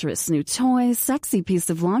adventurous new toy, sexy piece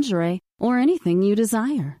of lingerie, or anything you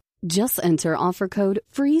desire. Just enter offer code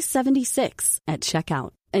FREE76 at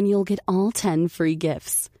checkout, and you'll get all 10 free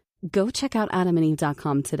gifts. Go check out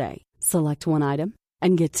AdamandEve.com today. Select one item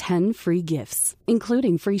and get 10 free gifts,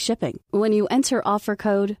 including free shipping, when you enter offer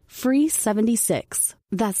code FREE76.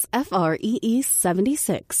 That's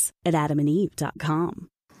FREE76 at AdamandEve.com.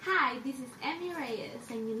 Hi, this is Emmy Reyes,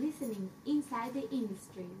 and you're listening Inside the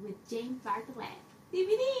Industry with James Bartolet.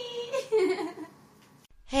 DVD!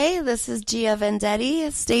 Hey, this is Gia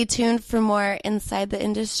Vendetti. Stay tuned for more Inside the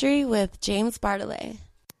Industry with James Bartolet.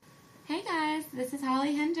 Hey guys, this is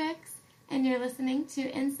Holly Hendricks, and you're listening to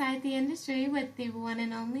Inside the Industry with the one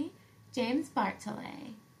and only James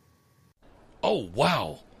Bartolet. Oh,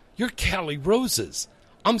 wow. You're Callie Roses.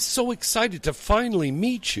 I'm so excited to finally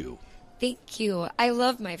meet you. Thank you. I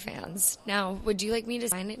love my fans. Now, would you like me to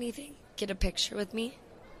sign anything? Get a picture with me?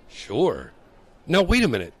 Sure. Now, wait a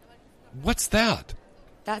minute. What's that?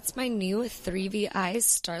 That's my new 3VI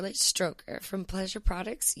Starlight Stroker from Pleasure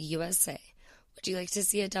Products USA. Would you like to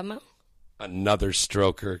see a demo? Another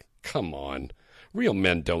stroker? Come on. Real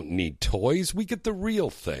men don't need toys. We get the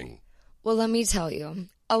real thing. Well, let me tell you,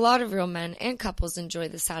 a lot of real men and couples enjoy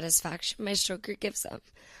the satisfaction my stroker gives them.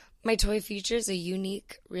 My toy features a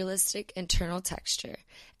unique, realistic internal texture,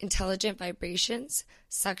 intelligent vibrations,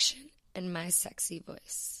 suction, and my sexy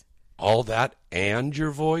voice. All that and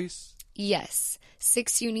your voice? Yes,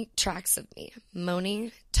 6 unique tracks of me,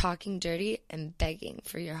 moaning, talking dirty, and begging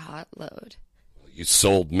for your hot load. You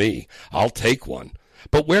sold me. I'll take one.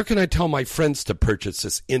 But where can I tell my friends to purchase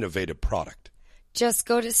this innovative product? Just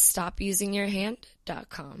go to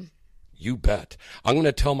stopusingyourhand.com. You bet. I'm going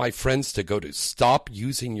to tell my friends to go to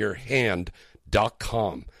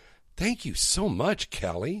stopusingyourhand.com. Thank you so much,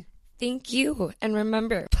 Kelly. Thank you. And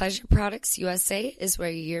remember, Pleasure Products USA is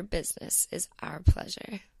where your business is our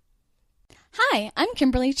pleasure. Hi, I'm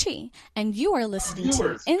Kimberly Chi, and you are listening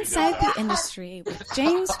to Inside the Industry with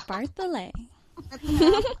James Bartholet.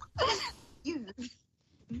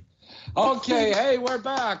 Okay, hey, we're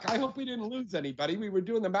back. I hope we didn't lose anybody. We were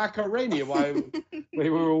doing the Macarena while we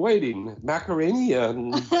were waiting. Macarena.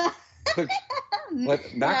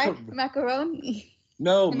 Macaroni.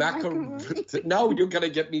 No, no, you're going to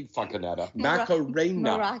get me fucking that up.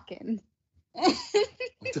 Macarena. Moroccan.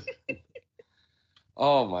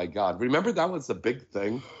 Oh, my God. Remember that was the big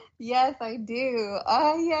thing? Yes, I do.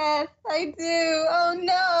 Oh, yes, I do. Oh,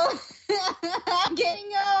 no. I'm getting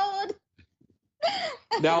old.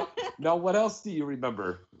 Now, what else do you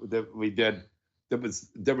remember that we did?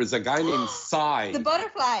 There was a guy named Psy. The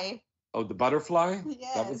butterfly. Oh, the butterfly?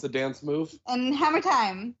 Yes. That was the dance move? And hammer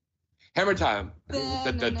time. Hammer time. Don't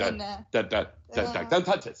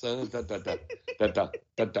touch it.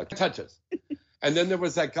 Touch it. And then there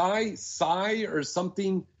was that guy, Psy or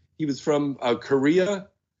something. He was from Korea,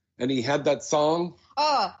 and he had that song.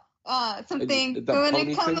 Something. When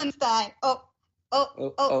it comes in style.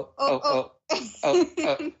 Oh.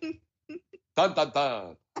 Dun dun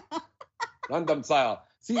dun. Gundam style.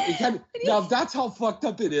 See, now that's how fucked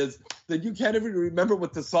up it is that you can't even remember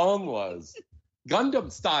what the song was.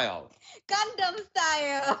 Gundam style. Gundam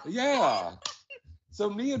style. Yeah. So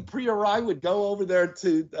me and Priya Rai would go over there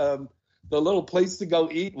to the little place to go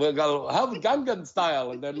eat. We'll go, have Gundam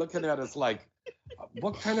style. And they're looking at us like,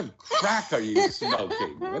 what kind of crack are you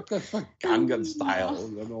smoking? What the fuck, Gundam style?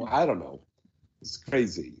 I don't know. It's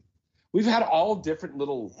crazy. We've had all different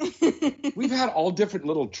little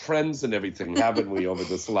trends and everything, haven't we, over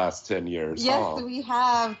this last 10 years? Yes, we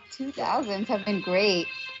have. 2000s have been great.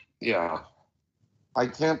 Yeah. I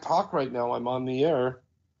can't talk right now. I'm on the air.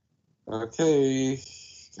 Okay.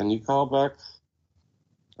 Can you call back?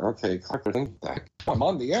 Okay. I'm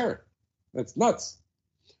on the air. That's nuts.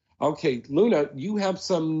 Okay, Luna, you have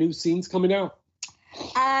some new scenes coming out?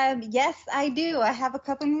 Yes, I do. I have a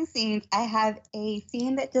couple new scenes. I have a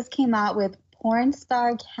scene that just came out with Porn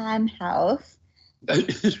Star Cam House.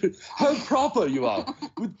 How proper you are.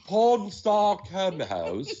 With Porn Star Cam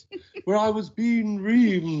House, where I was being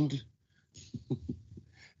reamed.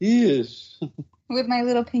 Yes. With my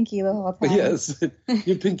little pinky the whole time. Yes,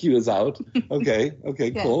 your pinky was out. Okay,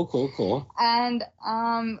 yes. Cool. And,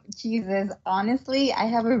 Jesus, honestly, I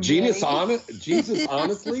have a Jesus,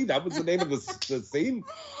 honestly? That was the name of the scene?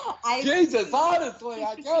 Jesus, honestly,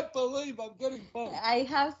 I can't believe I'm getting bumped. I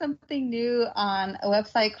have something new on a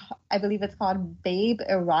website, I believe it's called Babe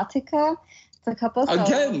Erotica. It's a couple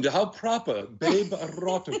Again, how proper. Babe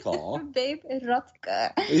Erotica. Babe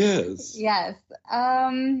Erotica. Yes. Yes.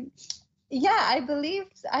 Yeah, I believe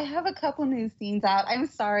I have a couple new scenes out. I'm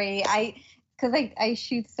sorry. Because I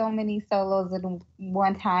shoot so many solos at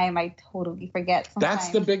one time, I totally forget sometimes.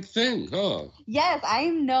 That's the big thing, huh? Yes,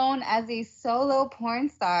 I'm known as a solo porn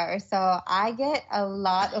star, so I get a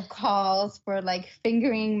lot of calls for, like,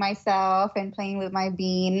 fingering myself and playing with my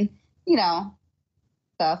bean,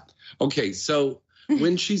 stuff. Okay, so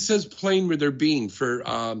when she says playing with her bean for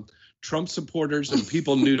Trump supporters and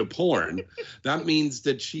people new to porn, that means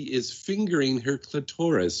that she is fingering her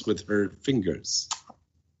clitoris with her fingers.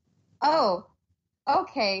 Oh,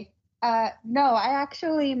 okay. No, I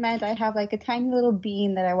actually meant I have like a tiny little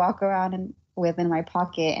bean that I walk around with in my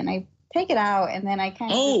pocket, and I take it out, and then I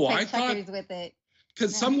kind of play checkers with it.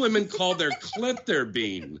 Because some women call their clit their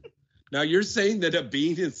bean. Now you're saying that a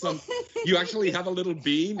bean is you actually have a little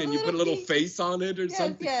bean and you put a little face on it or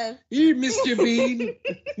something? Yes. Here, Mr. Bean.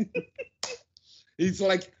 He's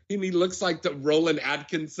like, and he looks like the Roland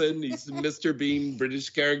Atkinson. He's the Mr. Bean British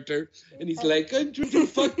character. And he's like, I'm trying to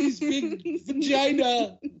fuck this big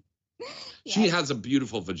vagina. She has a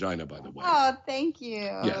beautiful vagina, by the way. Oh, thank you.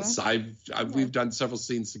 Yes, we've done several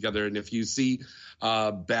scenes together, and if you see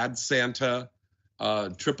Bad Santa,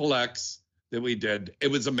 Triple X that we did,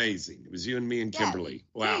 it was amazing. It was you and me and Kimberly.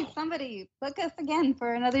 Wow. Hey, somebody book us again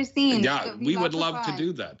for another scene. Yeah, we would love to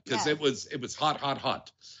do that because it was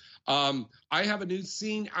hot. I have a new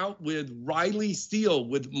scene out with Riley Steele,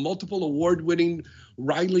 with multiple award-winning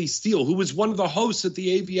Riley Steele, who was one of the hosts at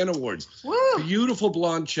the AVN Awards. Woo! Beautiful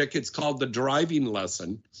blonde chick. It's called The Driving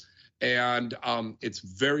Lesson, and it's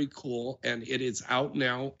very cool, and it is out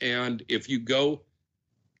now. And if you go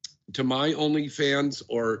to my OnlyFans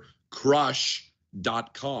or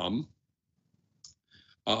Crush.com,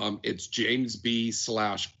 it's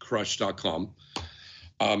jamesb.crush.com,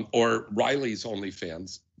 or Riley's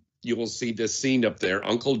OnlyFans. You will see this scene up there,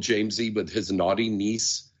 Uncle Jamesy with his naughty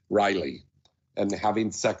niece, Riley, and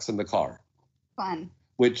having sex in the car. Fun.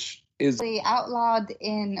 Which is outlawed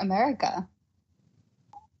in America.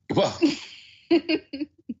 Well,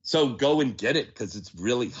 so go and get it because it's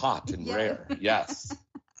really hot and rare. Yes.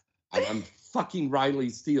 And I'm fucking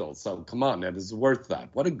Riley Steele, so come on, that is worth that.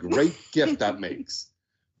 What a great gift that makes.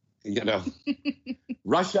 You know,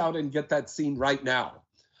 rush out and get that scene right now.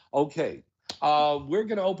 Okay. We're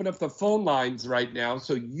going to open up the phone lines right now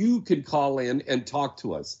so you can call in and talk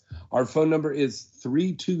to us. Our phone number is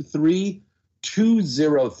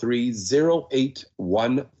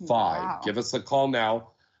 323-203-0815. Wow. Give us a call now.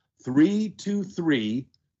 323-20.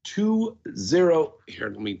 Here,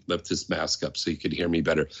 let me lift this mask up so you can hear me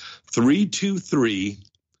better.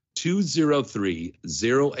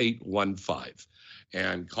 323-203-0815.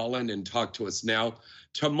 And call in and talk to us now.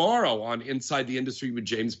 Tomorrow on Inside the Industry with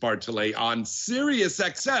James Bartolet on Sirius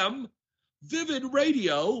XM, Vivid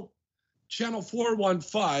Radio, Channel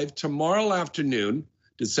 415, tomorrow afternoon,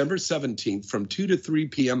 December 17th, from 2 to 3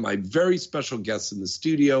 p.m. My very special guest in the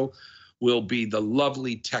studio will be the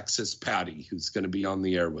lovely Texas Patty, who's going to be on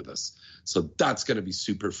the air with us. So that's going to be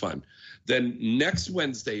super fun. Then next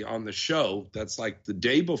Wednesday on the show, that's like the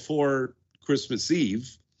day before Christmas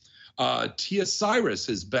Eve, Tia Cyrus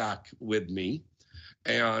is back with me,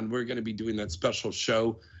 and we're going to be doing that special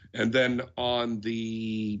show. And then on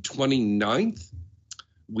the 29th,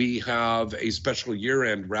 we have a special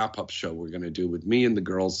year-end wrap-up show we're going to do with me and the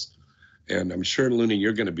girls. And I'm sure, Luna,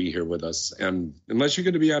 you're going to be here with us. And unless you're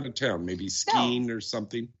going to be out of town, maybe skiing or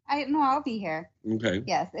something. I'll be here. Okay.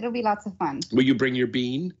 Yes, it'll be lots of fun. Will you bring your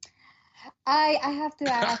bean? I have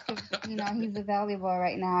to ask if, he's available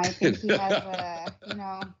right now. I think he has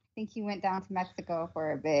I think he went down to Mexico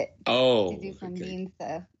for a bit to do some bean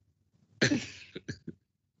stuff.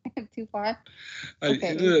 Too far?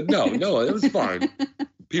 Okay. No, it was fine.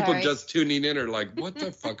 People just tuning in are like, what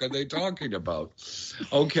the fuck are they talking about?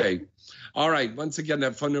 Okay. All right. Once again,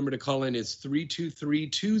 that phone number to call in is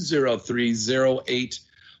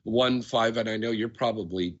 323-203-0815. And I know you're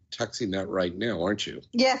probably texting that right now, aren't you?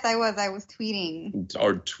 Yes, I was. I was tweeting.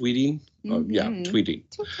 Or tweeting? Mm-hmm. Yeah, tweeting.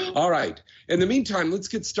 All right. In the meantime, let's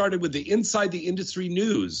get started with the Inside the Industry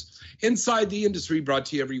news. Inside the Industry brought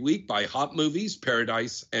to you every week by Hot Movies,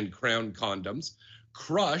 Paradise, and Crown Condoms,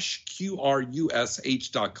 Crush,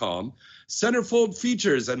 QRUSH.com, Centerfold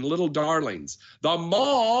Features and Little Darlings, The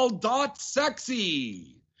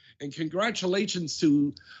Mall.sexy. And congratulations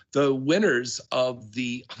to the winners of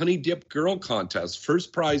the Honey Dip Girl Contest.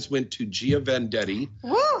 First prize went to Gia Vendetti.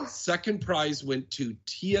 Woo! Second prize went to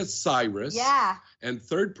Tia Cyrus. Yeah. And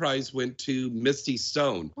third prize went to Misty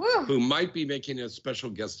Stone, Woo! Who might be making a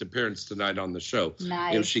special guest appearance tonight on the show.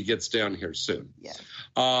 Nice. If she gets down here soon. Yes.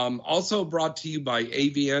 Also brought to you by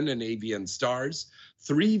AVN and AVN Stars,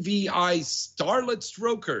 3VI Starlet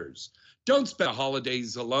Strokers. Don't spend the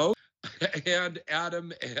holidays alone. And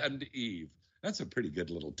Adam and Eve. That's a pretty good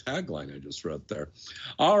little tagline I just wrote there.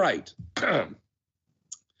 All right.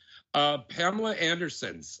 Pamela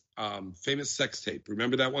Anderson's famous sex tape.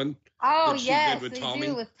 Remember that one? Oh, that yes, with they Tommy?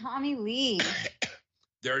 do, with Tommy Lee.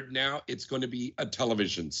 It's going to be a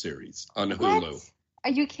television series on What? Hulu. Are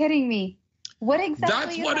you kidding me? What exactly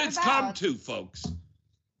That's is what that it's about? come to, folks.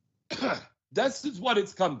 This is what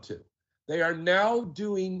it's come to. They are now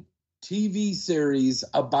doing TV series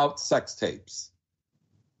about sex tapes.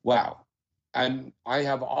 Wow. And I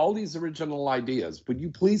have all these original ideas. Would you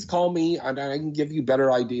please call me and I can give you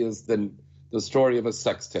better ideas than the story of a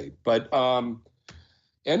sex tape. But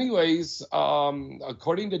anyways,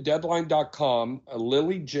 according to Deadline.com,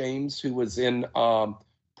 Lily James, who was in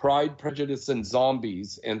Pride, Prejudice, and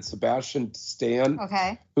Zombies, and Sebastian Stan,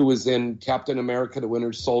 who was in Captain America, the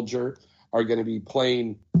Winter Soldier, are going to be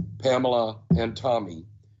playing Pamela and Tommy.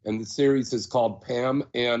 And the series is called Pam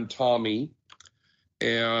and Tommy.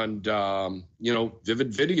 And,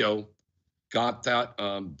 Vivid Video bought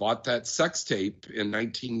that sex tape in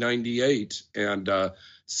 1998. And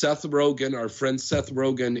Seth Rogen, our friend Seth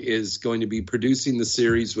Rogen, is going to be producing the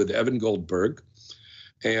series with Evan Goldberg.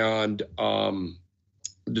 And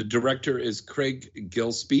the director is Craig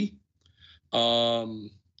Gillespie. Rob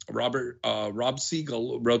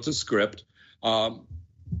Siegel wrote the script.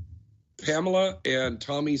 Pamela and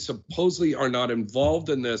Tommy supposedly are not involved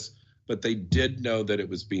in this, but they did know that it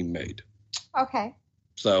was being made. Okay.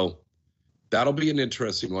 So that'll be an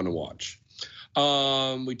interesting one to watch.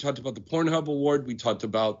 We talked about the Pornhub Award. We talked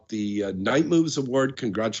about the Night Moves Award.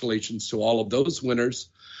 Congratulations to all of those winners.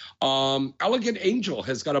 Elegant Angel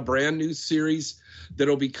has got a brand new series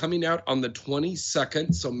that'll be coming out on the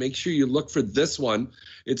 22nd. So make sure you look for this one.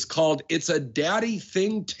 It's called It's a Daddy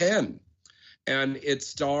Thing 10. And it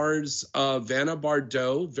stars Vanna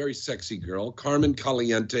Bardot, very sexy girl, Carmen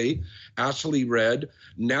Caliente, Ashley Red,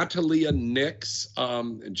 Natalia Nix,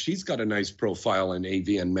 and she's got a nice profile in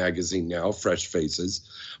AVN magazine now, Fresh Faces.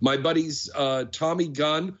 My buddies Tommy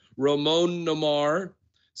Gunn, Ramon Namar,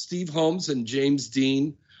 Steve Holmes, and James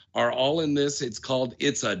Dean are all in this. It's called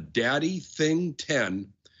It's a Daddy Thing 10,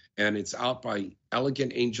 and it's out by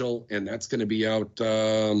Elegant Angel, and that's going to be out,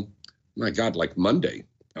 like Monday.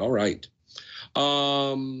 All right.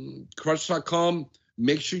 Crush.com,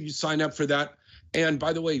 make sure you sign up for that. And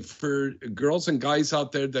by the way, for girls and guys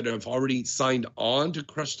out there that have already signed on to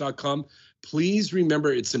Crush.com, please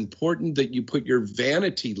remember it's important that you put your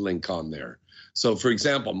vanity link on there. So, for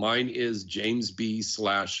example, mine is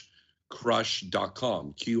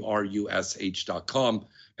jamesb.crush.com, QRUSH.com,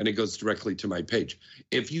 and it goes directly to my page.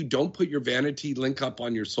 If you don't put your vanity link up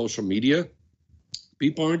on your social media,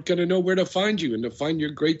 people aren't going to know where to find you and to find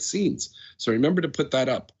your great scenes. So remember to put that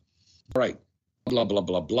up. All right. Blah, blah,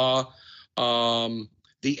 blah, blah. The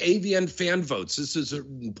AVN fan votes. This is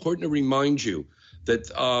important to remind you that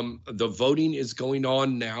the voting is going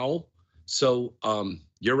on now. So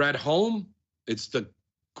you're at home. It's the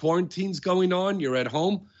quarantine's going on. You're at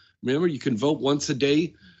home. Remember, you can vote once a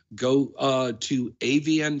day. Go to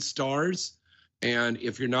AVN Stars. And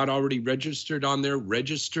if you're not already registered on there,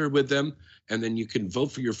 register with them. And then you can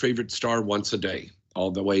vote for your favorite star once a day, all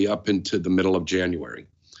the way up into the middle of January.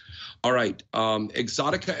 All right.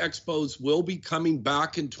 Exotica Expos will be coming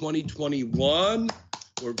back in 2021.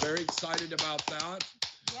 We're very excited about that.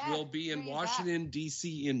 Yes, we'll be in Washington,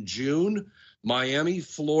 D.C. in June, Miami,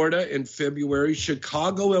 Florida in February,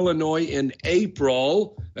 Chicago, Illinois in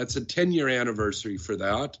April. That's a 10-year anniversary for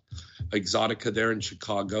that. Exotica there in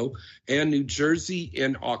Chicago, and New Jersey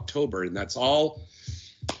in October. And that's all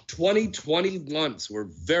 2021. So we're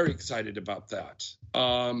very excited about that.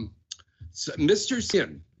 So Mr.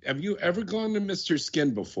 Skin. Have you ever gone to Mr.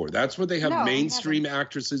 Skin before? That's where they have mainstream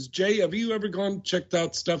actresses. Jay, have you ever gone checked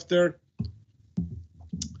out stuff there?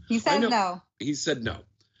 He said no. He said no.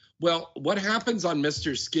 Well, what happens on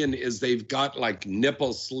Mr. Skin is they've got like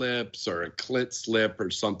nipple slips or a clit slip or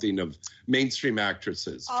something of mainstream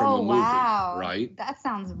actresses from a movie, right? That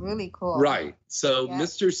sounds really cool. Right. So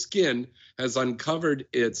Mr. Skin has uncovered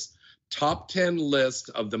its top 10 list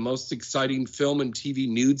of the most exciting film and TV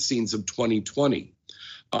nude scenes of 2020.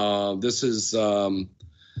 This is, let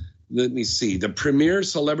me see, the premier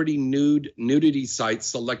celebrity nudity site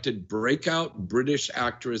selected breakout British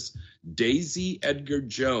actress Daisy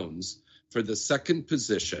Edgar-Jones for the second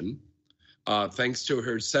position, thanks to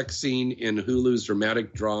her sex scene in Hulu's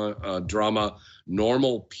dramatic drama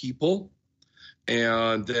Normal People.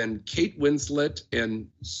 And then Kate Winslet and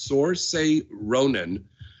Saoirse Ronan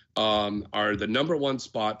are the number one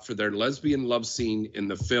spot for their lesbian love scene in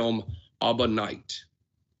the film Abba Night.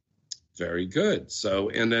 Very good. So,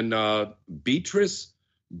 and then Beatrice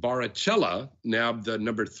Baracella nabbed the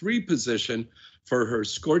number 3 position for her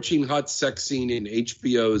scorching hot sex scene in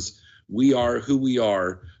HBO's We Are Who We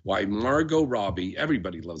Are, why Margot Robbie,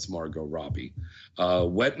 everybody loves Margot Robbie,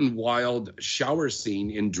 wet and wild shower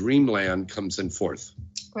scene in Dreamland comes in 4th.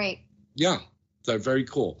 Great. Yeah, they're very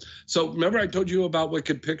cool. So remember I told you about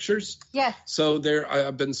Wicked Pictures? Yes. So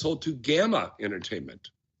they've been sold to Gamma Entertainment.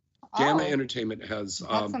 Gamma Entertainment has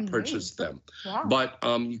purchased them. Yeah. But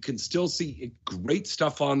you can still see great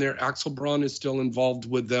stuff on there. Axel Braun is still involved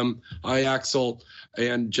with them. Hi, Axel.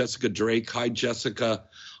 And Jessica Drake. Hi, Jessica.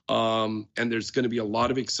 And there's going to be a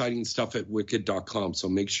lot of exciting stuff at Wicked.com. So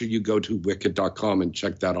make sure you go to Wicked.com and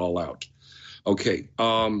check that all out. Okay.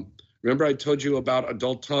 Remember I told you about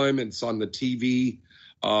Adult Time? It's on the TV.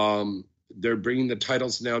 They're bringing the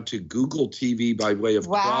titles now to Google TV by way of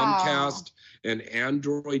Chromecast and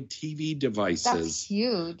Android TV devices. That's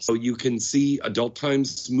huge. So you can see Adult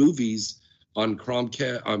Time's movies on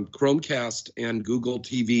Chromecast and Google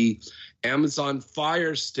TV, Amazon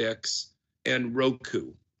Fire Sticks, and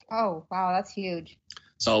Roku. Oh, wow, that's huge.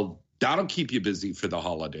 So that'll keep you busy for the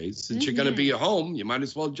holidays. Since you're going to be at home, you might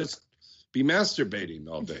as well just be masturbating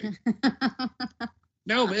all day.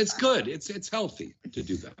 No, it's good. It's healthy to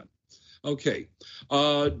do that. Okay.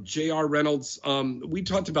 J.R. Reynolds, we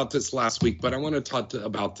talked about this last week, but I want to talk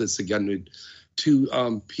about this again.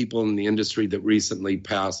 Two people in the industry that recently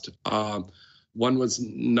passed. One was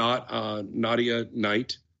Nadia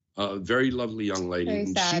Knight, a very lovely young lady. Very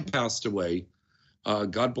and sad. She passed away.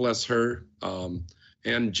 God bless her.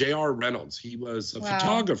 And J.R. Reynolds, he was a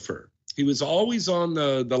photographer. He was always on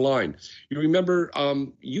the line. You remember,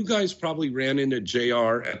 you guys probably ran into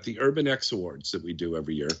JR at the Urban X Awards that we do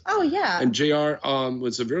every year. Oh, yeah. And JR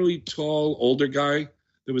was a really tall, older guy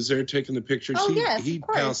that was there taking the pictures. Oh, yes, he of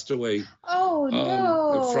course. passed away. Oh,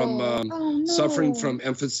 no. From suffering from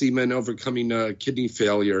emphysema and overcoming kidney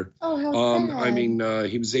failure. Oh, how sad. I mean,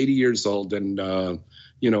 he was 80 years old, and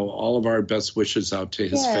all of our best wishes out to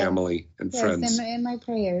his family and friends. In my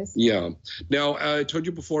prayers. Yeah. Now, I told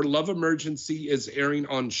you before, Love Emergency is airing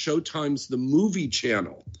on Showtime's The Movie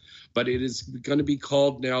Channel, but it is going to be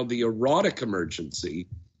called now The Erotic Emergency,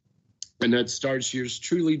 and that stars yours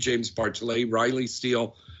truly, James Bartolet, Riley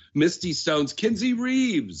Steele, Misty Stones, Kinsey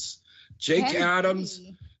Reeves, Jake Adams,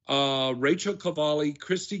 Rachel Cavalli,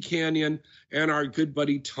 Christy Canyon, and our good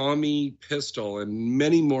buddy Tommy Pistol, and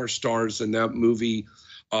many more stars in that movie.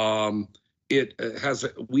 We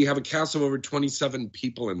have a cast of over 27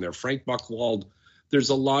 people in there. Frank Buchwald, there's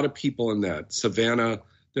a lot of people in that. Savannah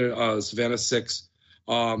 6.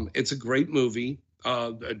 It's a great movie.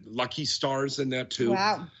 Lucky Stars in that too.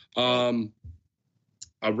 Wow.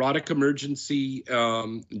 Erotic Emergency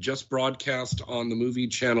just broadcast on the Movie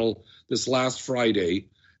Channel this last Friday,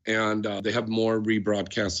 and they have more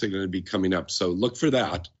rebroadcasts that are going to be coming up. So look for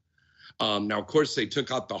that. Now, of course, they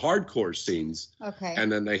took out the hardcore scenes. Okay.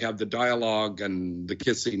 And then they have the dialogue and the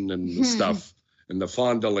kissing and the stuff and the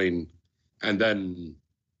fondling, and then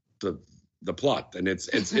the plot. And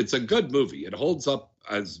it's a good movie. It holds up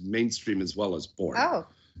as mainstream as well as porn. Oh,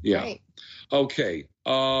 yeah. Great. Okay.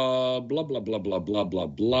 Blah, blah, blah, blah, blah, blah,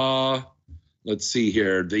 blah. Let's see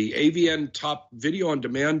here. The AVN top video on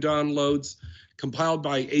demand downloads compiled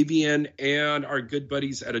by AVN and our good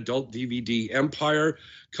buddies at Adult DVD Empire.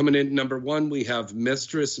 Coming in number 1, we have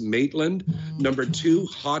Mistress Maitland. Number 2,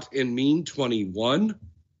 Hot and Mean 21.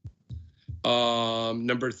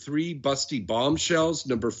 Number 3, Busty Bombshells.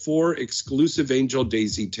 Number 4, Exclusive Angel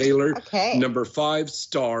Daisy Taylor. Okay. Number 5,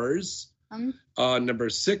 Stars. Number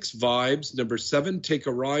 6, Vibes. Number 7, Take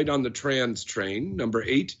a Ride on the Trans Train. Number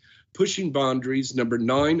 8, Pushing Boundaries. Number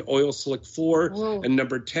 9, Oil Slick 4. Whoa. And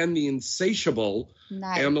number 10, The Insatiable,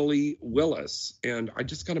 Nice. Emily Willis. And I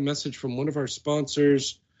just got a message from one of our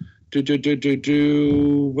sponsors. What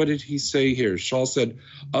did he say here? Shaw said,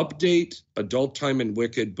 update, Adult Time and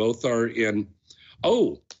Wicked, both are in.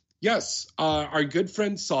 Oh, yes. Our good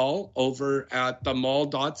friend Saul over at the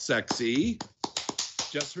mall.sexy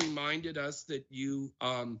just reminded us that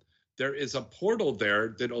there is a portal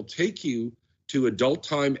there that'll take you to Adult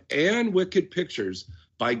Time and Wicked Pictures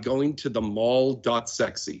by going to the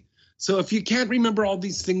mall.sexy. So if you can't remember all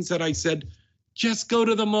these things that I said, just go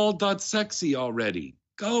to the mall.sexy already.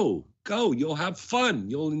 Go. You'll have fun.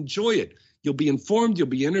 You'll enjoy it. You'll be informed. You'll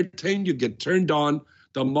be entertained. You'll get turned on.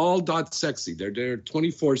 The mall.sexy. They're there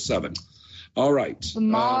 24/7. All right. The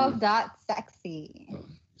mall.sexy.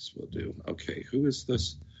 This will do. Okay. Who is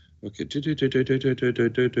this? Okay.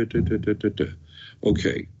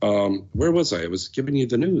 Okay. Where was I? I was giving you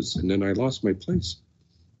the news, and then I lost my place.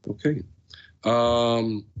 Okay.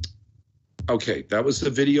 Okay. That was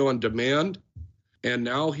the video on demand. And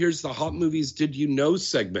now here's the Hot Movies Did You Know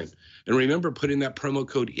segment. And remember, put in that promo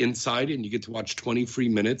code INSIDE and you get to watch 20 free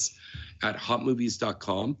minutes at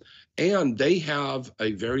hotmovies.com. And they have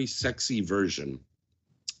a very sexy version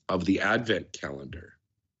of the Advent calendar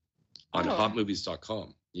on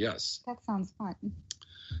hotmovies.com. Yes. That sounds fun.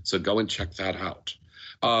 So go and check that out.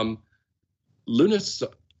 Luna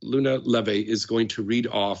Leve is going to read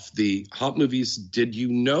off the Hot Movies Did You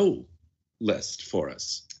Know list for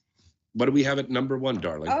us. What do we have at number 1,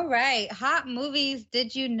 darling? All right. Hot movies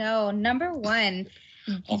did you know? Number 1.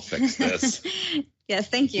 I'll fix this. Yes,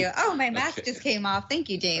 thank you. Oh, my mask just came off. Thank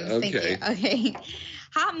you, James. Okay. Thank you. Okay.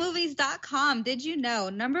 Hotmovies.com. Did you know?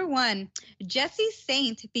 Number 1, Jessie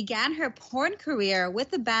Saint began her porn career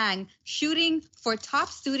with a bang, shooting for top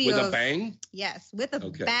studios. With a bang? Yes, with a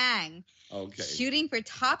bang. Okay. Shooting for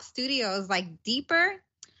top studios like Deeper,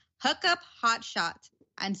 Hookup Hotshot,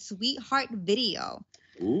 and Sweetheart Video.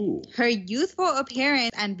 Ooh. Her youthful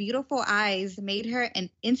appearance and beautiful eyes made her an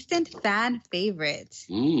instant fan favorite.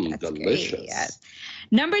 That's delicious. Great, yes.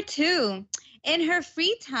 Number 2, in her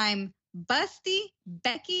free time, busty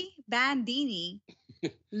Becky Bandini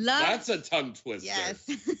loves... That's a tongue twister. Yes.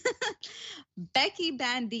 Becky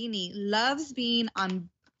Bandini loves being on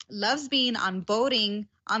boating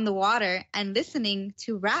on the water and listening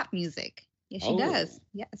to rap music. Yes, she does.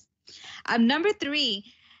 Yes. Number 3,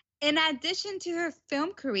 in addition to her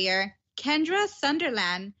film career, Kendra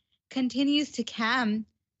Sunderland continues to cam,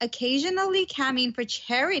 occasionally camming for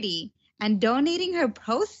charity and donating her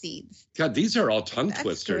proceeds. God, these are all tongue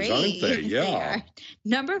twisters, aren't they? Yeah. They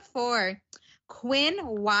Number 4, Quinn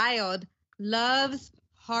Wilde loves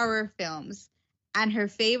horror films, and her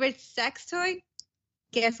favorite sex toy,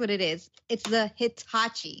 guess what it is? It's the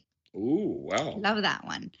Hitachi. Ooh, wow. Love that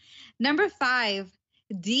one. Number 5,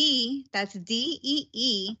 Dee, that's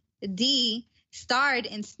D-E-E, Dee, starred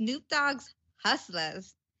in Snoop Dogg's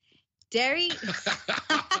Hustlers. Derry.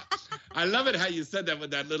 I love it how you said that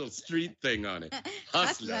with that little street thing on it.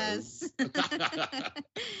 Hustlers.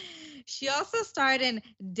 She also starred in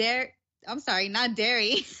not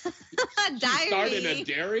Dairy. She starred in a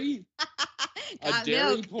dairy? A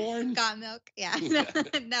dairy milk. porn? Got milk, yeah.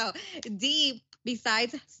 No, Dee,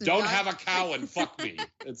 besides Snoop Don't Dogg. have a cow and fuck me.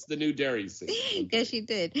 It's the new dairy scene. Okay. Yes, she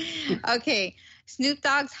did. Okay, Snoop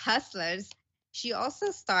Dogg's Hustlers. She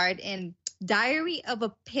also starred in Diary of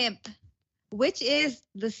a Pimp, which is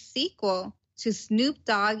the sequel to Snoop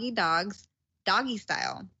Doggy Dogg's Doggy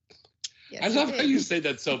Style. Yes, I love how you say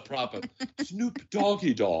that so proper. Snoop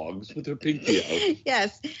Doggy Dogs with her pinky out.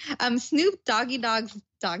 Yes. Snoop Doggy Dogg's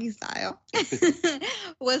Doggy Style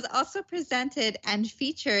was also presented and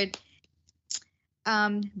featured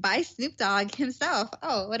by Snoop Dogg himself.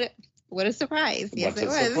 Oh, what a surprise. Yes, it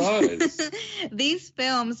was. Surprise. These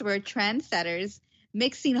films were trendsetters,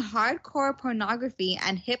 mixing hardcore pornography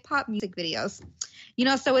and hip-hop music videos.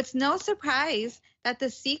 So it's no surprise that the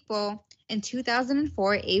sequel in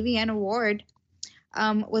 2004 AVN Award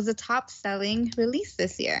was a top-selling release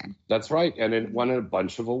this year. That's right, and it won a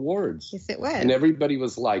bunch of awards. Yes, it was. And everybody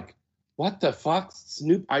was like, what the fuck,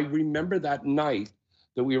 Snoop? I remember that night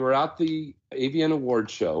that we were at the AVN Award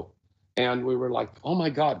show, and we were like, oh my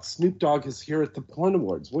God, Snoop Dogg is here at the Porn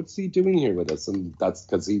Awards. What's he doing here with us? And that's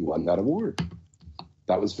because he won that award.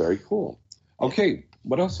 That was very cool. Okay,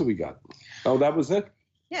 what else have we got? Oh, that was it?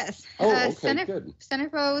 Yes. Oh, okay, good. Center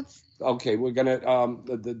Roads. Okay, we're going to,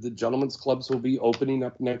 the gentlemen's clubs will be opening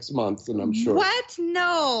up next month, and I'm sure. What?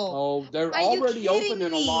 No. Oh, they're already open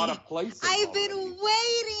in a lot of places. I've been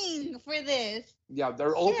waiting for this. Yeah,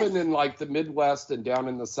 they're open in like the Midwest and down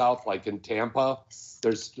in the South, like in Tampa.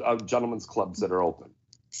 There's gentlemen's clubs that are open.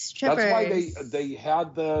 Strippers. That's why they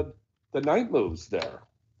had the night moves there.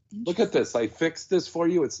 Look at this. I fixed this for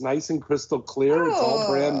you. It's nice and crystal clear. It's all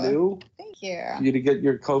brand new. Thank you. For you to get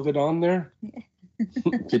your COVID on there.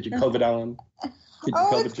 Get your COVID on. Get your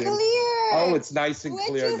COVID it's clear. Oh, it's nice and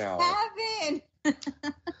clear now. Happened?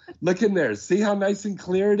 Look in there. See how nice and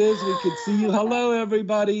clear it is? We can see you. Hello,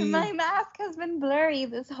 everybody. My mask has been blurry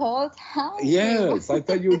this whole time. Yes, I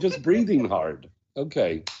thought you were just breathing hard.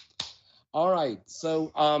 Okay. All right.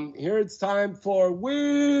 So here it's time for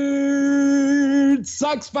Weird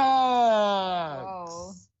Sex Facts.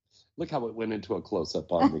 Oh. Look how it went into a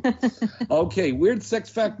close-up on me. Okay, weird sex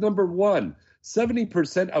fact number 1.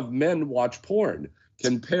 70% of men watch porn,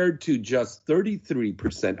 compared to just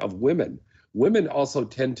 33% of women. Women also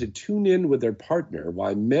tend to tune in with their partner,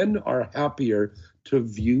 while men are happier to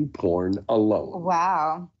view porn alone.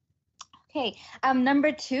 Wow. Okay,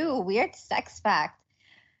 number 2, weird sex fact.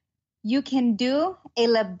 You can do a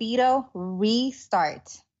libido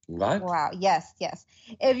restart. What? Wow, yes.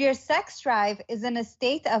 If your sex drive is in a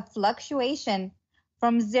state of fluctuation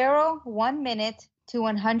from 0 1 minute to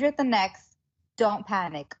 100 the next, don't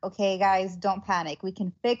panic. Okay, guys, don't panic. We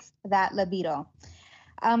can fix that libido.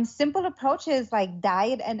 Simple approaches like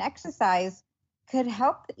diet and exercise could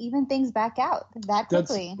help even things back out that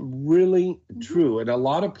quickly. That's really true. And a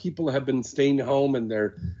lot of people have been staying home and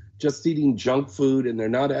they're just eating junk food and they're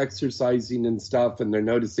not exercising and stuff. And they're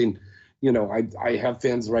noticing, I have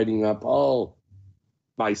fans writing up, oh,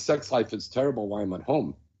 my sex life is terrible while I'm at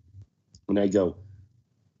home. And I go,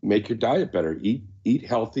 make your diet better. Eat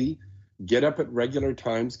healthy. Get up at regular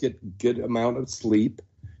times. Get good amount of sleep.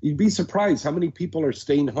 You'd be surprised how many people are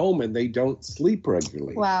staying home and they don't sleep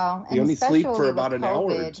regularly. Wow. They only sleep for about an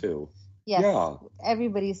hour or two. Yes. Yeah.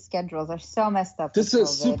 Everybody's schedules are so messed up. This is a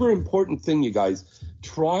super important thing, you guys.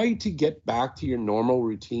 Try to get back to your normal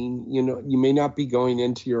routine. You may not be going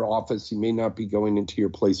into your office. You may not be going into your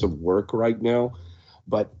place of work right now.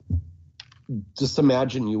 But just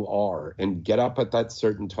imagine you are, and get up at that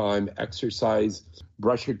certain time, exercise,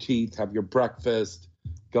 brush your teeth, have your breakfast,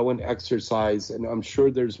 go and exercise. And I'm sure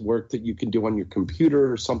there's work that you can do on your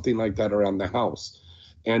computer or something like that around the house.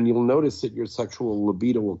 And you'll notice that your sexual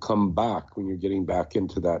libido will come back when you're getting back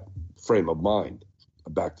into that frame of mind,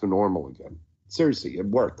 back to normal again. Seriously, it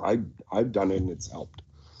worked. I've done it and it's helped.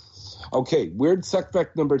 Okay, weird sex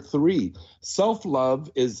fact number 3.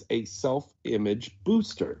 Self-love is a self-image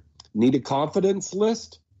booster. Need a confidence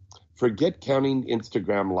list? Forget counting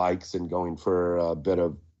Instagram likes and going for a bit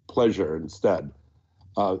of pleasure instead.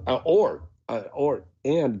 And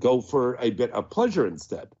go for a bit of pleasure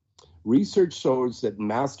instead. Research shows that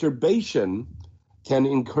masturbation can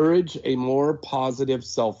encourage a more positive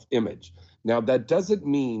self-image. Now, that doesn't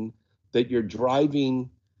mean that you're driving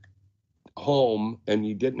home and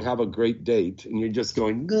you didn't have a great date and you're just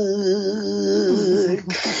going, you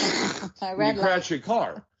crash your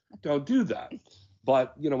car. Don't do that.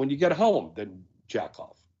 But, when you get home, then jack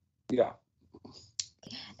off. Yeah.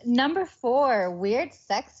 Number 4, weird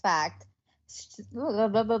sex fact. Blah,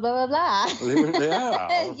 blah, blah, blah, blah. Yeah,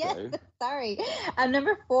 okay. Yes, sorry.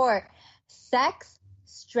 Number 4, sex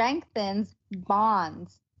strengthens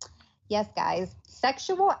bonds. Yes, guys.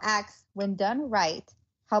 Sexual acts, when done right,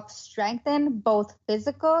 help strengthen both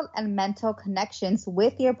physical and mental connections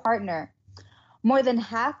with your partner. More than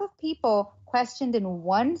half of people questioned in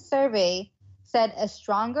one survey said a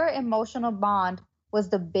stronger emotional bond was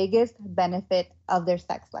the biggest benefit of their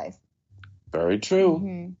sex life. Very true.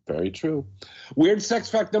 Mm-hmm. Very true. Weird sex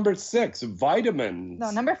fact number 6, vitamins.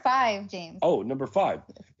 No, number 5, James. Oh, number 5.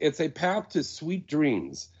 It's a path to sweet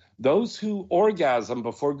dreams. Those who orgasm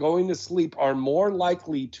before going to sleep are more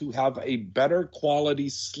likely to have a better quality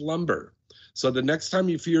slumber. So the next time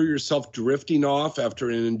you feel yourself drifting off after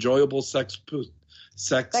an enjoyable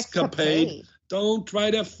sexcapade, don't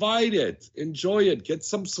try to fight it. Enjoy it. Get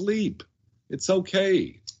some sleep. It's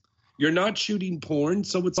okay. You're not shooting porn,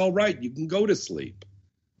 so it's all right. You can go to sleep.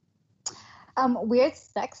 Weird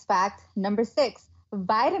sex fact number 6.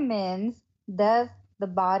 Vitamins does the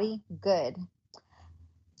body good.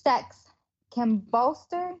 Sex can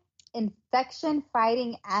bolster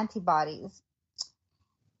infection-fighting antibodies.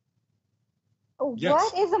 Yes.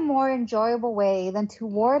 What is a more enjoyable way than to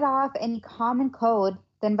ward off any common cold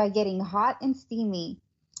than by getting hot and steamy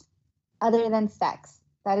other than sex?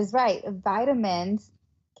 That is right. Vitamins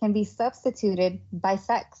can be substituted by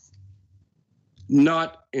sex.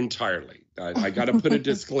 Not entirely. I got to put a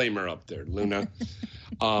disclaimer up there, Luna.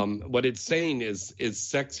 What it's saying is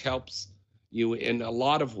sex helps you in a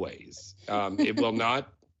lot of ways. It will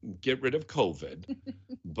not get rid of COVID,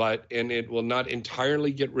 and it will not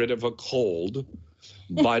entirely get rid of a cold,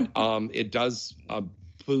 but it does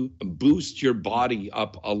boost your body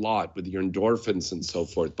up a lot with your endorphins and so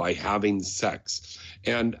forth by having sex.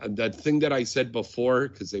 And that thing that I said before,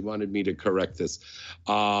 because they wanted me to correct this,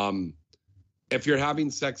 if you're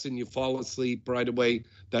having sex and you fall asleep right away,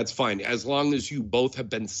 that's fine, as long as you both have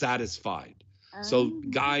been satisfied. So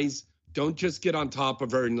guys, don't just get on top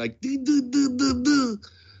of her and like,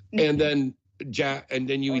 and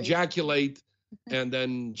then you ejaculate, and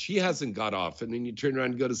then she hasn't got off, and then you turn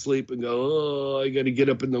around and go to sleep and go, oh, I got to get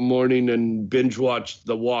up in the morning and binge watch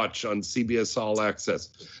The Watch on CBS All Access.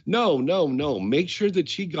 No. Make sure that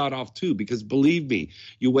she got off too, because believe me,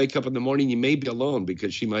 you wake up in the morning, you may be alone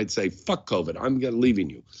because she might say, fuck COVID, I'm leaving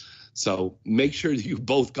you. So make sure that you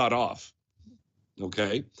both got off.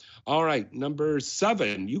 Okay. All right. Number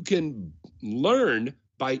 7, you can learn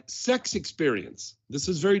by sex experience. This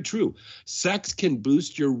is very true. Sex can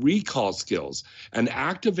boost your recall skills and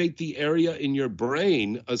activate the area in your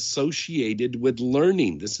brain associated with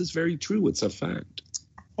learning. This is very true. It's a fact.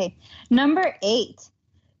 Okay. Number 8,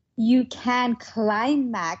 you can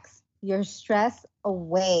climax your stress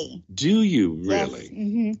away. Do you really? Yes.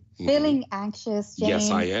 Mm-hmm. Feeling anxious, James?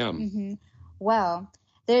 Yes, I am. Mm-hmm. Well,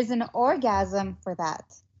 there's an orgasm for that.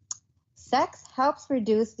 Sex helps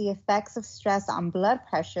reduce the effects of stress on blood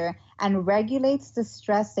pressure and regulates the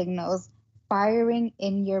stress signals firing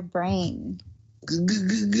in your brain.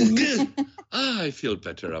 I feel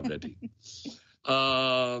better already.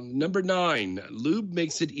 Number 9, lube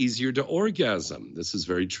makes it easier to orgasm. This is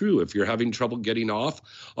very true. If you're having trouble getting off,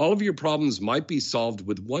 all of your problems might be solved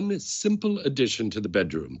with one simple addition to the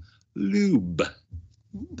bedroom: lube.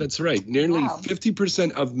 That's right. Nearly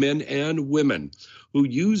 50% of men and women who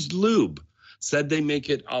use lube said they make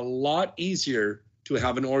it a lot easier to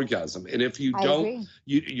have an orgasm. And if you don't,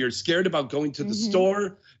 you're scared about going to the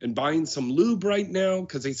store and buying some lube right now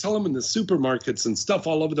because they sell them in the supermarkets and stuff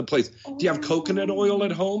all over the place. Do you have coconut oil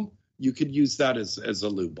at home? You could use that as a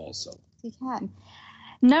lube also. You can.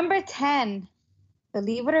 Number 10,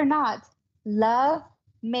 believe it or not, love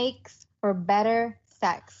makes for better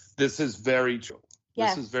sex. This is very true.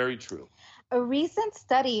 Yes. This is very true. A recent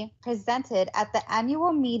study presented at the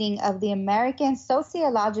annual meeting of the American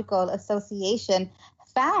Sociological Association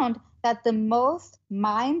found that the most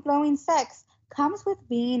mind-blowing sex comes with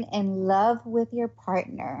being in love with your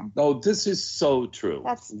partner. Oh, this is so true.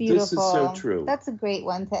 That's beautiful. This is so true. That's a great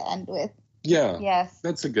one to end with. Yeah. Yes.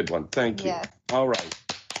 That's a good one. Thank you. Yes. All right.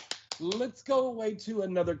 Let's go away to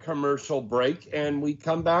another commercial break. And we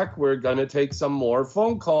come back, we're going to take some more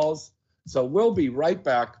phone calls. So we'll be right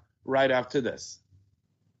back right after this.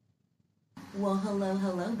 Well,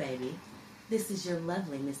 hello, baby. This is your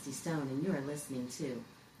lovely Misty Stone, and you are listening to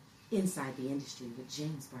Inside the Industry with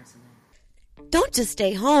James Bartolet. Don't just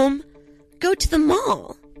stay home. Go to the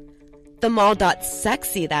mall. The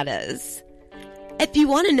mall.sexy, that is. If you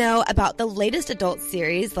want to know about the latest adult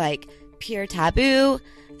series like Pure Taboo,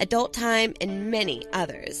 Adult Time, and many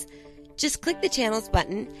others, just click the channels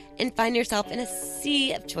button and find yourself in a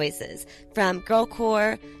sea of choices from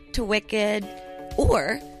Girlcore to Wicked,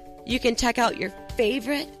 or you can check out your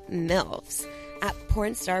favorite MILFs at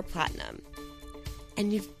Pornstar Platinum.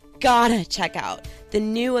 And you've gotta check out the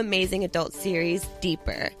new amazing adult series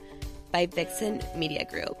Deeper by Vixen Media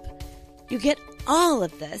Group. You get all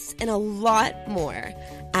of this and a lot more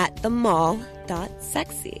at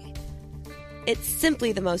themall.sexy. It's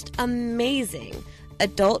simply the most amazing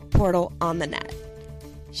adult portal on the net.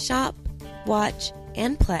 Shop, watch,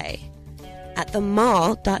 and play at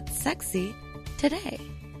themall.sexy today.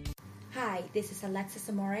 Hi, this is Alexis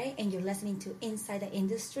Amore, and you're listening to Inside the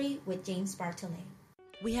Industry with James Bartolet.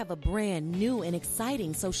 We have a brand new and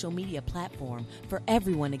exciting social media platform for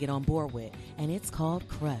everyone to get on board with, and it's called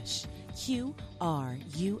Crush. Crush. You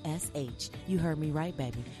heard me right,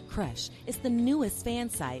 baby. Crush. It's the newest fan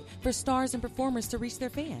site for stars and performers to reach their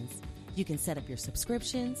fans. You can set up your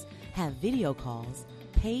subscriptions, have video calls,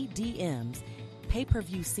 pay DMs,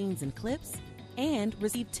 pay-per-view scenes and clips, and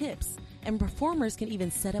receive tips. And performers can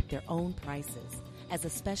even set up their own prices. As a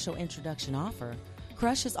special introduction offer,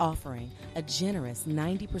 Crush is offering a generous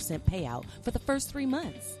 90% payout for the first 3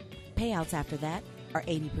 months. Payouts after that are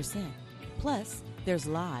 80%. Plus, there's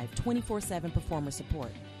live 24/7 performer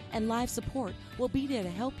support, and live support will be there to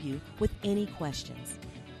help you with any questions.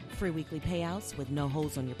 Free weekly payouts with no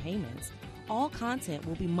holds on your payments. All content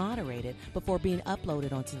will be moderated before being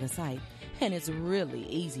uploaded onto the site, and it's really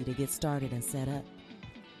easy to get started and set up.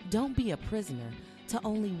 Don't be a prisoner to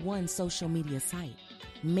only one social media site.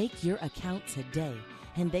 Make your account today,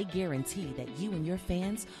 and they guarantee that you and your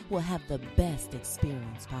fans will have the best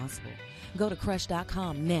experience possible. Go to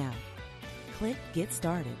crush.com now. Click Get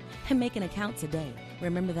Started and make an account today.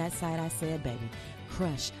 Remember that site I said, baby.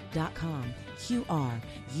 Crush.com.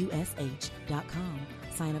 Crush.com.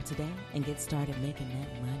 Sign up today and get started making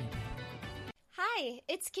that money, baby. Hi,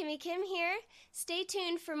 it's Kimmy Kim here. Stay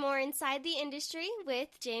tuned for more Inside the Industry with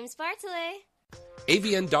James Bartolet.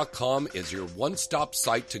 AVN.com is your one-stop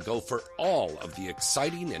site to go for all of the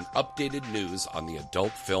exciting and updated news on the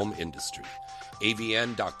adult film industry.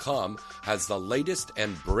 AVN.com has the latest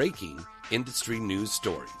and breaking industry news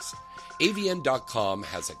stories. AVN.com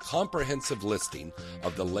has a comprehensive listing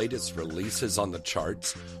of the latest releases on the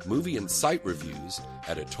charts, movie and site reviews,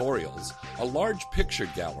 editorials, a large picture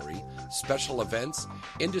gallery, special events,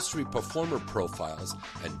 industry performer profiles,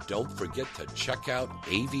 and don't forget to check out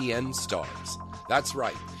AVN Stars. That's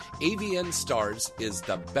right, AVN Stars is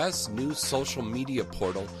the best new social media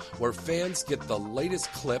portal where fans get the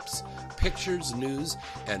latest clips, pictures, news,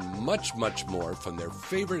 and much, much more from their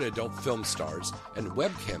favorite adult film stars and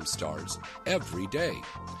webcam stars every day.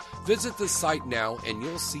 Visit the site now and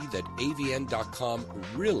you'll see that AVN.com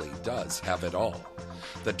really does have it all.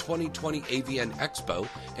 The 2020 AVN Expo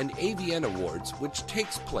and AVN Awards, which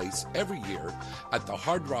takes place every year at the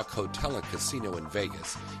Hard Rock Hotel and Casino in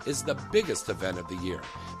Vegas, is the biggest event of the year,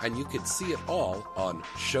 and you can see it all on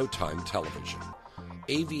Showtime television.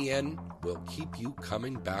 AVN will keep you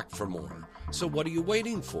coming back for more. So what are you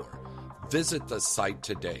waiting for? Visit the site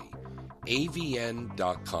today,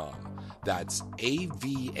 avn.com. That's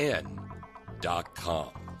avn.com.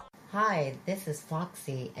 Hi, this is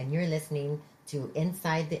Foxy, and you're listening to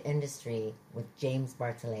Inside the Industry with James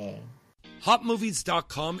Bartolet.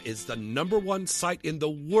 HotMovies.com is the #1 site in the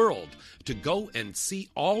world to go and see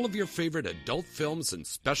all of your favorite adult films and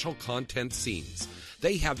special content scenes.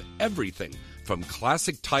 They have everything from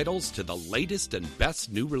classic titles to the latest and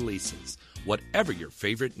best new releases. Whatever your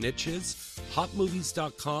favorite niche is,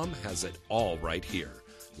 HotMovies.com has it all right here.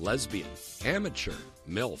 Lesbian, amateur,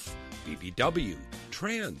 MILF, BBW,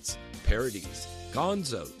 trans, parodies,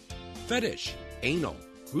 gonzo, fetish, anal,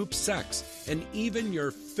 group sex, and even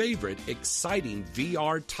your favorite exciting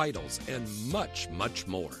VR titles, and much, much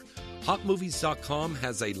more. HotMovies.com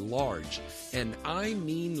has a large, and I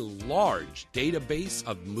mean large, database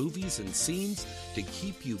of movies and scenes to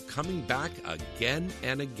keep you coming back again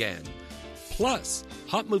and again. Plus,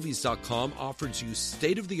 HotMovies.com offers you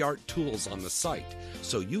state-of-the-art tools on the site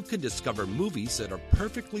so you can discover movies that are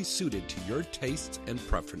perfectly suited to your tastes and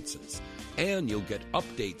preferences. And you'll get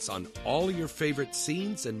updates on all your favorite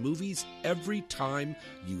scenes and movies every time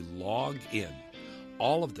you log in.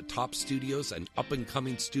 All of the top studios and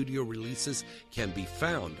up-and-coming studio releases can be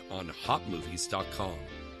found on HotMovies.com.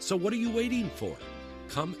 So what are you waiting for?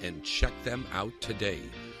 Come and check them out today.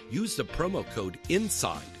 Use the promo code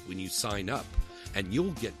INSIDE when you sign up, and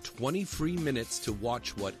you'll get 20 free minutes to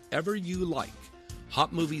watch whatever you like.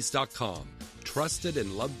 HotMovies.com, trusted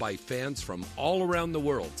and loved by fans from all around the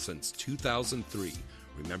world since 2003.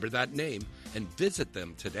 Remember that name and visit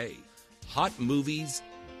them today.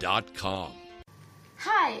 HotMovies.com.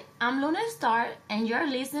 Hi, I'm Luna Star, and you're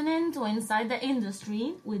listening to Inside the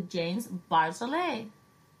Industry with James Bartolet.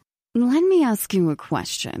 Let me ask you a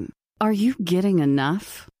question. Are you getting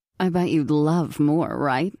enough? I bet you'd love more,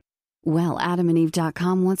 right? Well,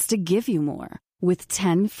 AdamandEve.com wants to give you more with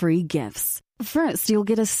 10 free gifts. First, you'll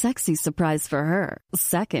get a sexy surprise for her.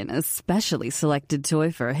 Second, a specially selected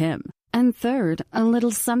toy for him. And third, a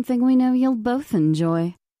little something we know you'll both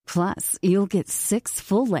enjoy. Plus, you'll get 6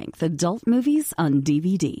 full-length adult movies on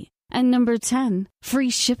DVD. And number 10,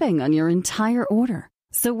 free shipping on your entire order.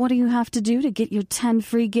 So what do you have to do to get your 10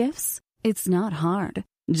 free gifts? It's not hard.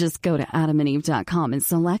 Just go to AdamandEve.com and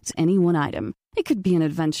select any one item. It could be an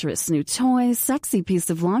adventurous new toy, sexy piece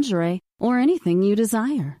of lingerie, or anything you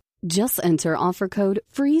desire. Just enter offer code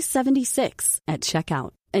FREE76 at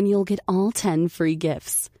checkout, and you'll get all 10 free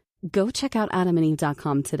gifts. Go check out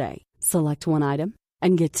AdamandEve.com today. Select one item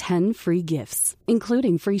and get 10 free gifts,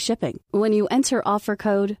 including free shipping, when you enter offer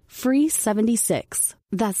code FREE76.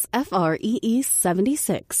 That's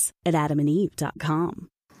FREE76 at AdamandEve.com.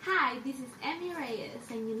 Hi, this is Emmy Reyes,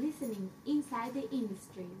 and you're listening Inside the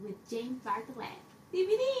Industry with James Bartolet.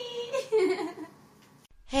 DVD!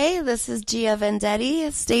 Hey, this is Gia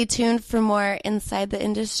Vendetti. Stay tuned for more Inside the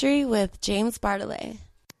Industry with James Bartolet.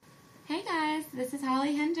 Hey guys, this is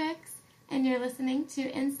Holly Hendricks, and you're listening to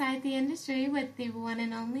Inside the Industry with the one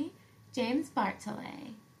and only James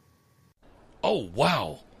Bartolet. Oh,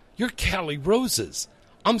 wow. You're Callie Roses.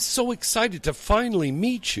 I'm so excited to finally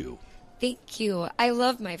meet you. Thank you. I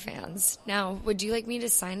love my fans. Now, would you like me to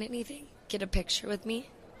sign anything? Get a picture with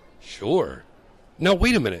me? Sure. Now,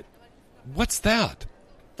 wait a minute. What's that?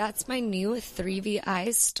 That's my new 3V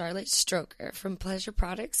Eyes Starlight Stroker from Pleasure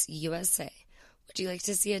Products USA. Would you like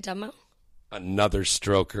to see a demo? Another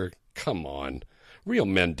stroker? Come on. Real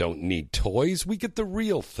men don't need toys. We get the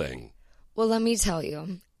real thing. Well, let me tell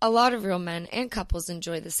you. A lot of real men and couples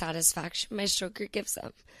enjoy the satisfaction my stroker gives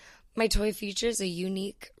them. My toy features a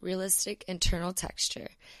unique, realistic internal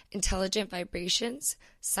texture, intelligent vibrations,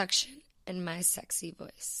 suction, and my sexy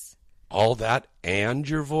voice. All that and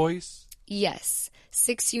your voice? Yes,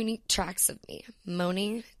 6 unique tracks of me,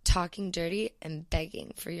 moaning, talking dirty, and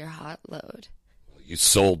begging for your hot load. You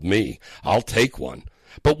sold me. I'll take one.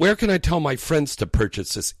 But where can I tell my friends to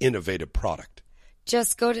purchase this innovative product?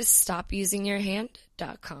 Just go to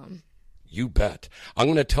stopusingyourhand.com. You bet. I'm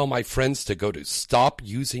going to tell my friends to go to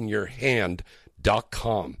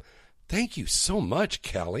stopusingyourhand.com. Thank you so much,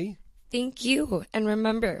 Callie. Thank you. And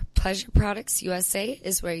remember, Pleasure Products USA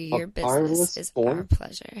is where your business is our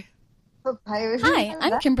pleasure. Hi,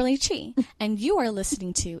 I'm Kimberly Chi, and you are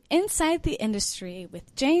listening to Inside the Industry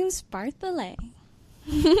with James Bartolet.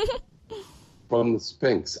 From the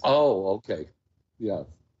Sphinx. Oh, okay. Yeah.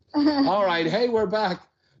 All right. Hey, we're back.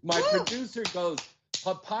 My producer goes,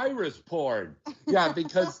 papyrus porn. Yeah,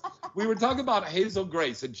 because we were talking about Hazel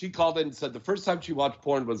Grace, and she called in and said the first time she watched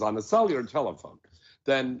porn was on a cellular telephone.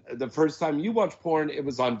 Then the first time you watched porn, it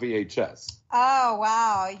was on VHS. Oh,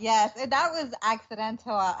 wow. Yes. And that was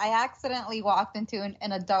accidental. I accidentally walked into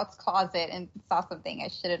an adult's closet and saw something I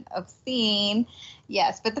shouldn't have seen.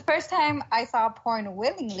 Yes. But the first time I saw porn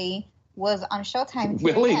willingly was on Showtime 2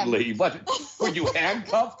 Willingly? What? Were you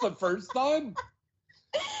handcuffed the first time?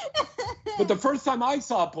 But the first time I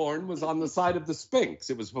saw porn was on the side of the Sphinx.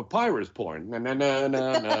 It was papyrus porn. Na, na, na,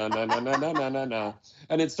 na, na, na, na, na, na, na, na.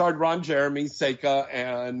 And it starred Ron Jeremy, Seika,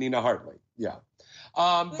 and Nina Hartley. Yeah.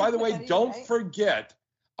 By the way, don't forget,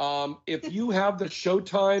 if you have the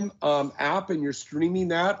Showtime app and you're streaming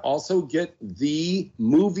that, also get the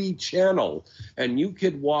movie channel. And you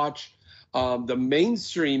could watch the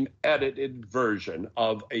mainstream edited version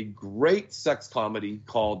of a great sex comedy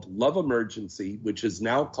called Love Emergency, which is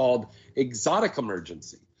now called Exotic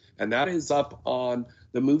Emergency. And that is up on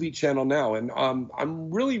the Movie Channel now. And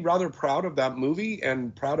I'm really rather proud of that movie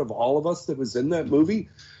and proud of all of us that was in that movie.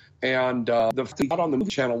 And the fact on the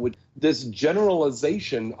Movie Channel with this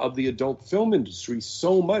generalization of the adult film industry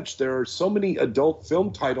so much. There are so many adult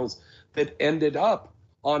film titles that ended up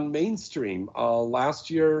on mainstream.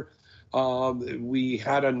 Last year, we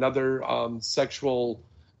had another sexual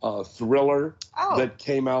thriller that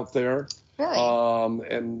came out there. Really?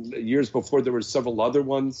 And years before, there were several other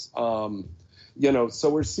ones. So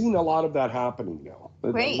we're seeing a lot of that happening now.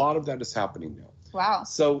 Great. A lot of that is happening now. Wow.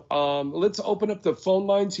 So let's open up the phone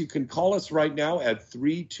lines. You can call us right now at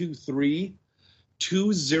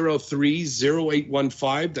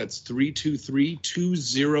 323-203-0815. That's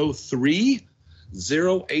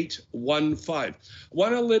 323-203-0815. I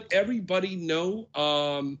want to let everybody know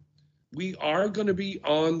we are going to be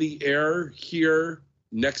on the air here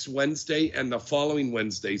next Wednesday and the following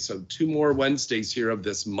Wednesday. So 2 more Wednesdays here of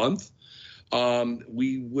this month.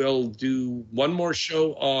 We will do one more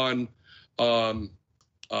show on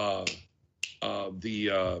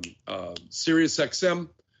Sirius XM,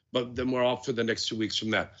 but then we're off for the next 2 weeks from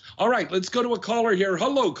that. All right, let's go to a caller here.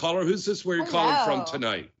 Hello, caller. Who's this? Where you're calling from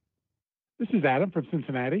tonight? This is Adam from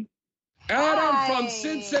Cincinnati. Adam from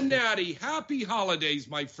Cincinnati. Happy holidays,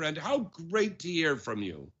 my friend. How great to hear from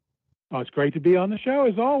you. Oh, it's great to be on the show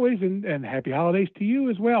as always, and happy holidays to you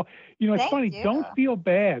as well. You know, it's funny. Don't feel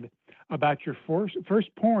bad about your first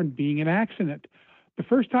porn being an accident. The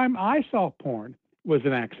first time I saw porn was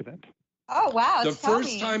an accident. Oh, wow. The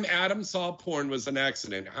first time Adam saw porn was an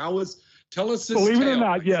accident. Tell us this Believe tale, it or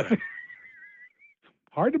not, yes.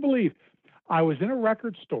 Hard to believe. I was in a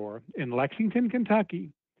record store in Lexington,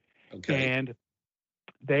 Kentucky. Okay. And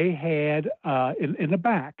they had, in the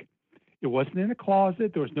back, it wasn't in a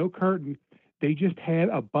closet. There was no curtain. They just had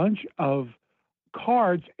a bunch of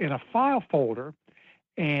cards in a file folder.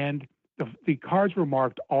 And the cards were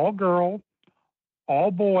marked all girl,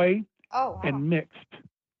 all boy, and mixed.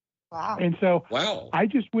 Wow. And so I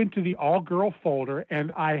just went to the all girl folder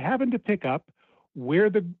and I happened to pick up Where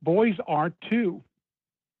the Boys Aren't Too.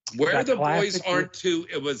 Where the Boys Aren't Too.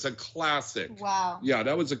 It was a classic. Wow. Yeah,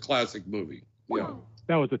 that was a classic movie. Yeah.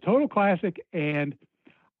 That was a total classic. And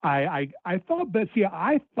I thought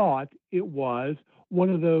it was one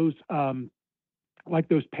of those, like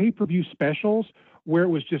those pay-per-view specials where it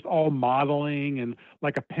was just all modeling and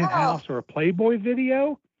like a Penthouse or a Playboy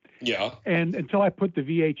video. Yeah. And until I put the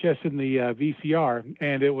VHS in the VCR,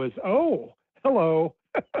 and it was, oh, hello.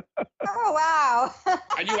 Oh, wow.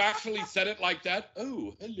 And you actually said it like that?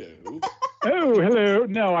 Oh, hello. Oh, hello.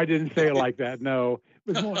 No, I didn't say it like that. No.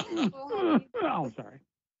 It was more, I'm sorry.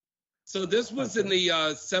 So this was in the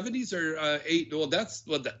 70s or 80s? Well, that's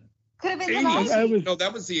what the could have been 80s. the 90s. No,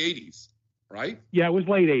 that was the 80s, right? Yeah, it was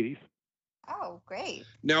late 80s. Oh, great.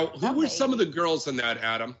 Now, who were some of the girls in that,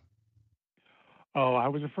 Adam? Oh, I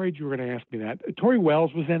was afraid you were going to ask me that. Tori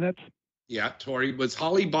Wells was in it. Yeah, Tori. Was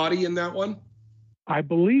Holly Body in that one? I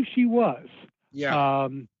believe she was. Yeah.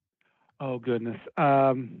 Oh, goodness.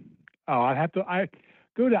 I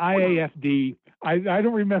go to IAFD. I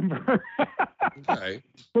don't remember. Okay.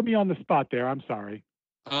 Put me on the spot there. I'm sorry.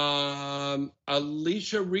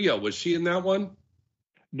 Alicia Rio, was she in that one?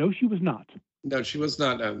 No, she was not. No, she was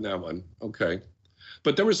not in that one. Okay.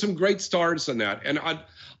 But there were some great stars in that. And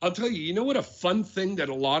I'll tell you, you know what a fun thing that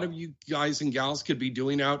a lot of you guys and gals could be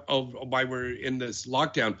doing while we're in this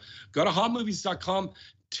lockdown? Go to hotmovies.com.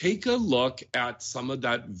 Take a look at some of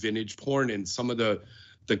that vintage porn and some of the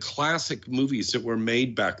classic movies that were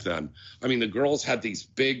made back then. I mean, the girls had these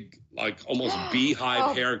big, like almost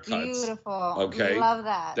beehive haircuts. Beautiful. Okay. Love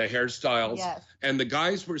that. The hairstyles. Yes. And the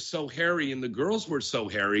guys were so hairy and the girls were so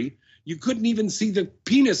hairy, you couldn't even see the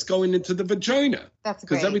penis going into the vagina. That's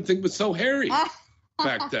great. Because everything was so hairy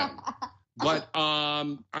back then. But,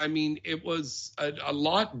 I mean, it was a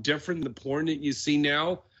lot different than the porn that you see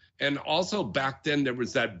now. And also back then there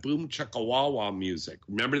was that boom chicka wah wah music.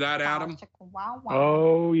 Remember that, Adam?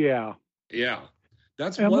 Oh, yeah. Yeah.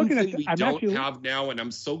 That's and one thing we don't have now, and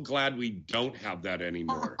I'm so glad we don't have that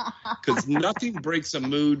anymore. Because nothing breaks a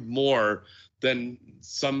mood more than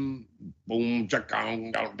some boom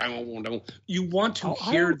chicka. You want to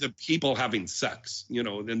hear the people having sex, you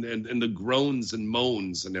know, and the groans and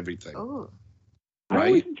moans and everything. Ooh. Right? I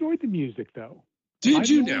always enjoyed the music, though. Did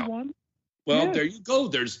you now? Well, yes. There you go.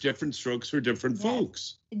 There's different strokes for different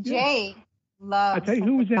folks. Jay loves. I tell you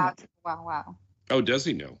who was in it. Wow. Oh, does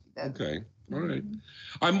he know? Okay. All right.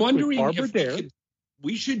 I'm wondering if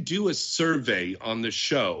we should do a survey on the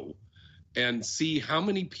show and see how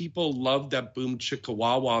many people love that boom chicka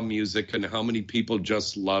wah wah music and how many people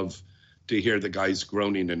just love to hear the guys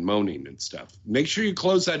groaning and moaning and stuff. Make sure you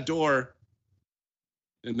close that door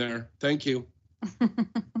in there. Thank you.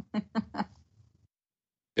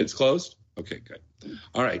 It's closed? Okay, good.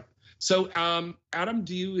 All right. So, Adam,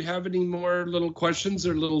 do you have any more little questions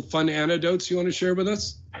or little fun anecdotes you want to share with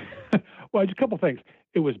us? Well, just a couple things.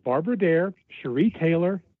 It was Barbara Dare, Cherie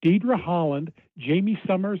Taylor, Deidre Holland, Jamie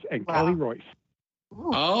Summers, and Kelly Royce.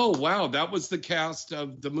 Oh, wow. That was the cast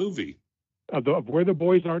of the movie. Of Where the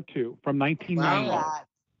Boys Aren't Too, from 1990. Wow.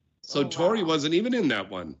 So Tori wasn't even in that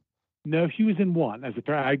one. No, she was in one.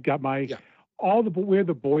 I got my all the Where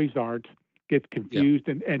the Boys Aren't gets confused,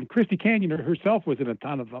 and Christy Canyon herself was in a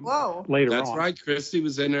ton of them. Later That's on. right. Christy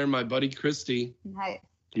was in there. My buddy Christy. Nice.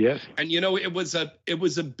 Yes. And it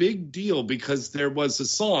was a big deal because there was a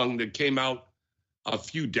song that came out a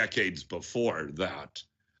few decades before that.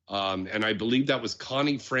 And I believe that was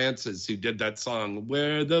Connie Francis who did that song,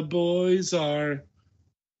 Where the Boys Are.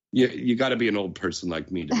 You got to be an old person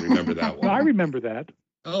like me to remember that one. No, I remember that.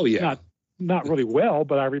 Oh, yeah. Not really well,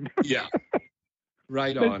 but I remember. Yeah.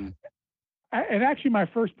 Right on. And actually, my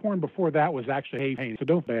first porn before that was actually Hey, so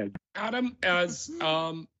don't bad. Adam, as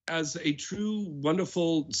a true,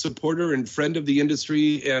 wonderful supporter and friend of the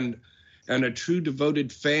industry and a true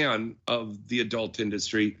devoted fan of the adult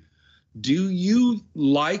industry, do you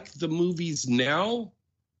like the movies now,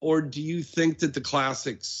 or do you think that the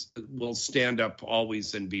classics will stand up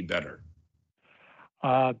always and be better?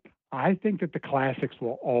 I think that the classics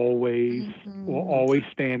will always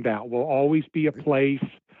stand out. Will always be a place.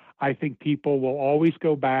 I think people will always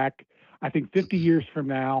go back. I think 50 years from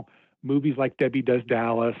now, movies like Debbie Does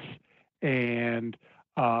Dallas and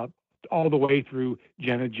all the way through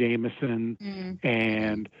Jenna Jameson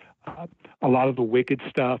and a lot of the Wicked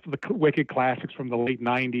stuff, the Wicked classics from the late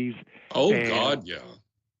 90s. Oh, God, yeah.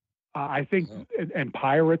 I think, and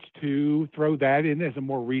Pirates too, throw that in as a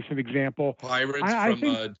more recent example. Pirates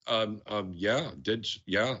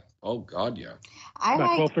Oh, God, yeah. I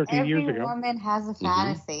about like 12, 13 years Every ago. Woman Has a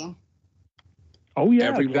Fantasy. Oh, yeah,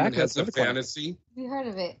 Every exactly. Woman Has a Fantasy. Have you heard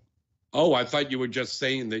of it? Oh, I thought you were just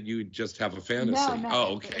saying that you just have a fantasy. No.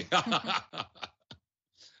 Oh, okay.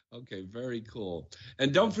 Okay, very cool.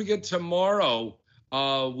 And don't forget, tomorrow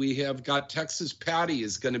we have got Texas Patty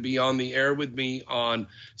is going to be on the air with me on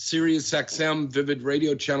Sirius XM Vivid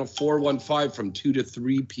Radio Channel 415 from 2 to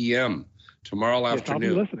 3 p.m. tomorrow afternoon.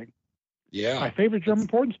 I'll be listening. Yeah. My favorite German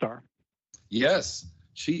porn star. Yes,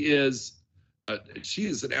 she is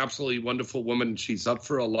an absolutely wonderful woman. She's up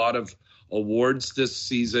for a lot of awards this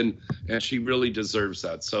season, and she really deserves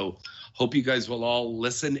that. So hope you guys will all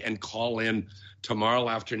listen and call in tomorrow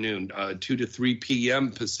afternoon, 2 to 3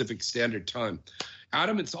 p.m. Pacific Standard Time.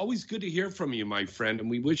 Adam, it's always good to hear from you, my friend, and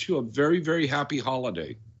we wish you a very, very happy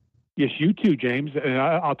holiday. Yes, you too, James. And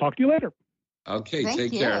I'll talk to you later. Okay, Thank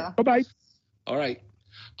take you. care. Bye-bye. All right.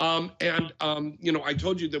 I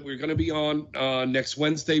told you that we're going to be on next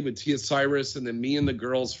Wednesday with Tia Cyrus and then me and the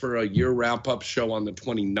girls for a year wrap-up show on the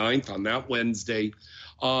 29th on that Wednesday.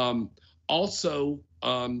 Also,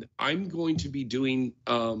 I'm going to be doing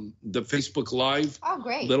the Facebook Live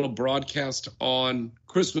little broadcast on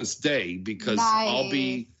Christmas Day because I'll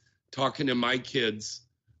be talking to my kids,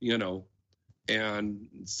 and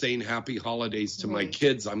saying happy holidays to my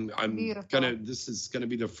kids. This is gonna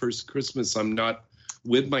be the first Christmas I'm not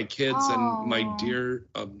with my kids and my dear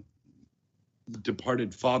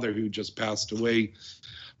departed father who just passed away.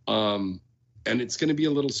 And it's going to be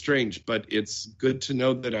a little strange, but it's good to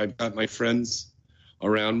know that I've got my friends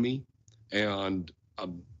around me and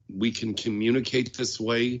we can communicate this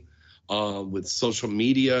way with social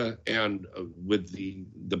media and with the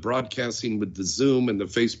broadcasting with the Zoom and the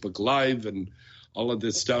Facebook Live and all of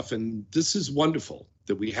this stuff. And this is wonderful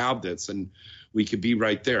that we have this and we could be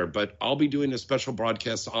right there. But I'll be doing a special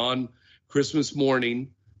broadcast on Christmas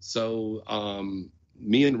morning. So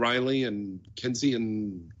me and Riley and Kenzie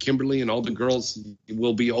and Kimberly and all the girls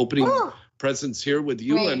will be opening presents here with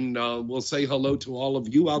you. Great. And we'll say hello to all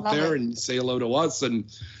of you out there and say hello to us. And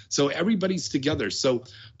so everybody's together. So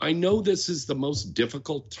I know this is the most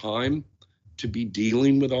difficult time to be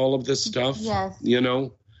dealing with all of this stuff,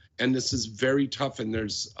 and this is very tough. And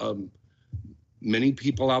there's many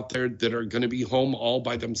people out there that are going to be home all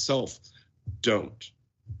by themselves. Don't.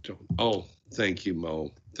 Oh, thank you,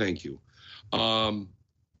 Mo. Thank you.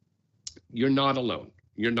 You're not alone.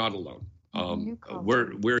 You're not alone.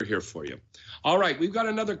 We're here for you. All right, we've got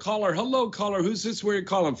another caller. Hello, caller. Who's this? Where are you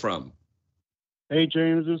calling from? Hey,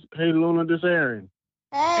 James. Hey, Luna. This is Aaron.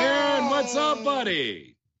 Hey. Aaron, what's up,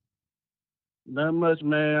 buddy? Not much,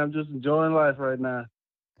 man. I'm just enjoying life right now.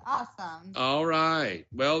 Awesome. All right.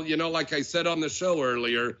 Well, like I said on the show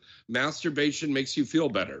earlier, masturbation makes you feel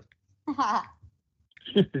better. I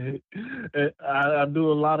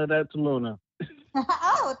do a lot of that to Luna.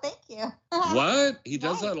 Oh, thank you. What? He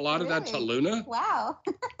does a lot of that to Luna? Wow.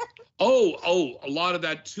 Oh, a lot of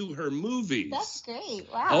that to her movies. That's great.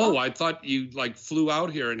 Wow. Oh, I thought you flew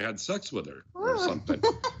out here and had sex with her or something.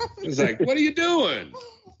 I was like, what are you doing?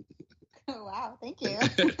 Wow, thank you.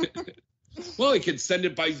 Well, he could send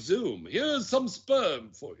it by Zoom. Here's some sperm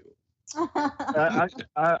for you.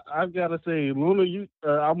 I've got to say, Luna,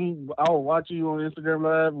 I'll watch you on Instagram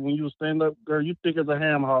Live when you stand up, girl. You thick as a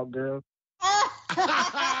ham hock, girl.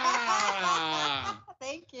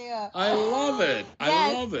 Thank you. I love it.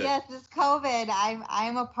 I love it. Yes, it's COVID.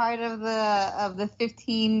 I'm a part of the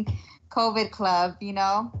 15 COVID club.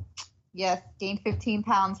 Yes, gained 15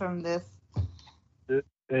 pounds from this.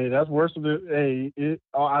 Hey, that's worse than it. Hey, it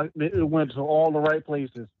went to all the right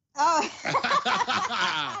places. Oh,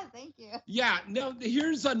 thank you. Yeah, no,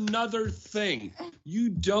 here's another thing. You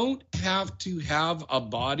don't have to have a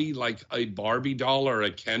body like a Barbie doll or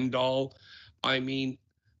a Ken doll. I mean,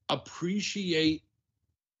 appreciate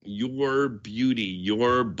your beauty,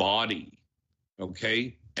 your body,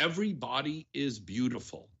 okay? Every body is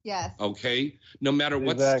beautiful. Yes. Okay? No matter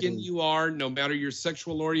what skin you are, no matter your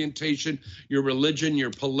sexual orientation, your religion,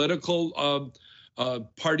 your political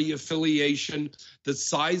party affiliation, the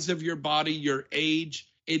size of your body, your age,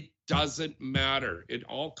 it doesn't matter. It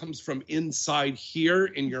all comes from inside here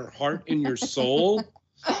in your heart, in your soul.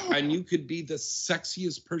 And you could be the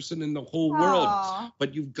sexiest person in the whole world.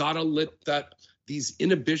 But you've got to let these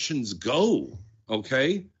inhibitions go.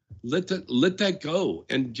 Okay? Let that go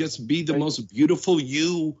and just be the most beautiful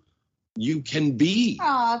you can be.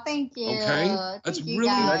 Oh, thank you. Okay? That's really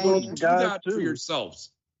important. Do that for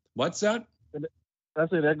yourselves. What's that? I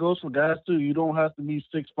say that goes for guys too. You don't have to be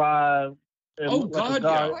 6'5". Oh God,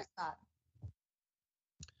 yeah. Of course not.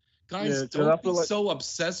 Guys, don't be so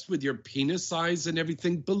obsessed with your penis size and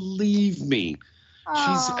everything. Believe me,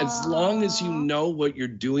 as long as you know what you're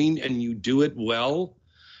doing and you do it well,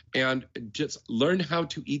 and just learn how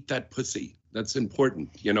to eat that pussy. That's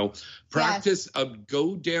important. Practice. Yes.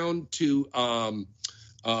 Go down to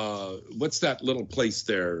what's that little place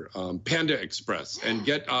there? Panda Express, and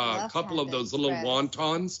get a couple of those little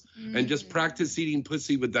wontons and just practice eating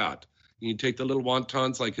pussy with that. You take the little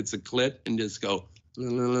wontons like it's a clit and just go.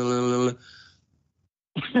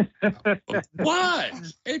 What?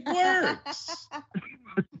 It works.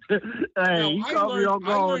 Hey, you caught me on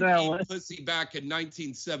going that one. Pussy back in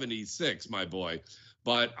 1976, my boy.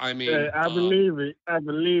 But I mean, I believe it. I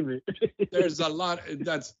believe it. There's a lot.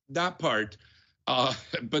 That's that part.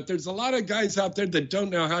 But there's a lot of guys out there that don't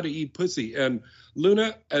know how to eat pussy. And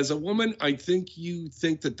Luna, as a woman, I think you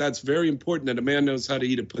think that that's very important that a man knows how to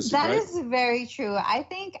eat a pussy. That is very true. I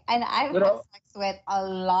think, and I've had sex with a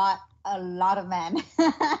lot of men,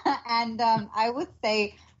 and I would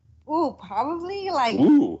say, probably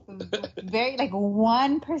very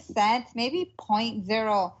 1%, maybe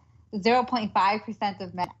 0.5%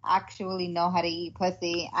 of men actually know how to eat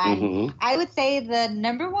pussy. And I would say the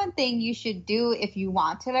number one thing you should do if you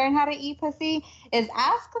want to learn how to eat pussy is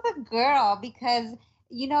ask the girl, because,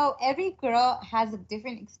 every girl has a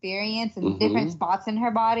different experience and different spots in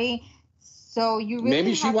her body. So you really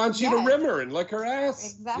maybe she wants you to rim her and lick her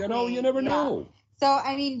ass. Exactly. You never know. So,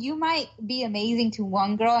 I mean, you might be amazing to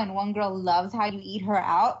one girl and one girl loves how you eat her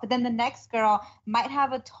out, but then the next girl might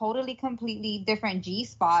have a totally, completely different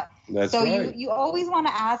G-spot. That's so right. you always want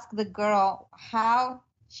to ask the girl how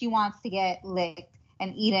she wants to get licked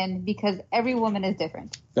and eaten, because every woman is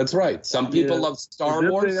different. That's right. Some people love Star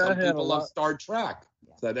Wars. Some people love Star Trek.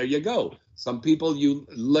 So there you go. Some people, you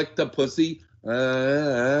lick the pussy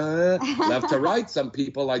left to right. Some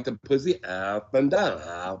people like the pussy up and down,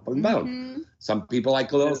 up and down. Some people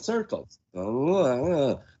like little circles.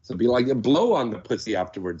 So be like a blow on the pussy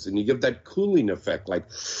afterwards, and you give that cooling effect, like,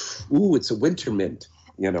 ooh, it's a winter mint.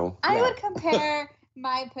 I would compare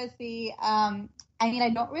my pussy. I mean,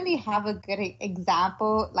 I don't really have a good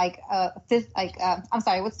example, I'm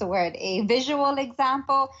sorry, what's the word? A visual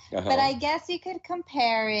example. But I guess you could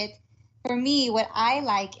compare it. For me, what I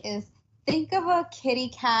like is, think of a kitty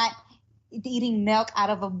cat eating milk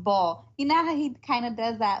out of a bowl. You know how he kind of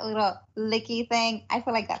does that little licky thing? I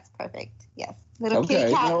feel like that's perfect. Yes. Little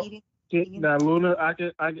kitty cat eating. Now, Luna, I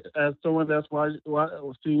can, as someone that's why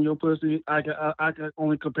seeing your pussy, I can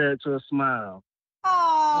only compare it to a smile.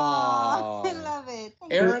 Oh, I love it.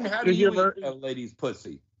 Aaron, how do you eat a lady's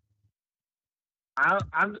pussy?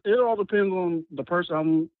 It all depends on the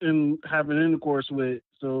person I'm having intercourse with.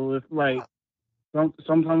 So if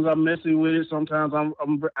Sometimes I'm messing with it. Sometimes I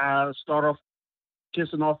start off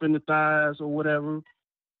kissing off in the thighs or whatever.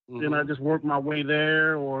 Then I just work my way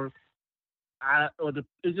there, it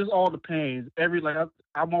just all depends.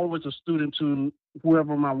 I'm always a student to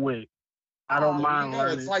whoever I'm with. I don't mind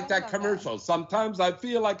learning. It's like that commercial. Sometimes I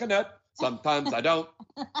feel like a nut. Sometimes I don't.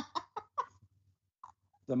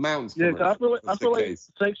 The Mounds commercial. Yeah, I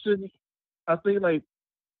feel like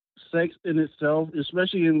sex in itself,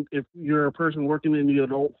 especially if you're a person working in the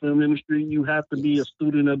adult film industry, you have to be a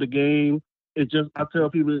student of the game. I tell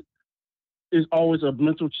people it's always a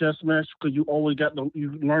mental chess match because you always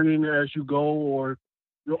you learning as you go, or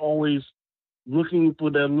you're always looking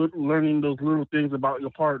for learning those little things about your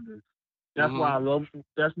partner. That's why I love.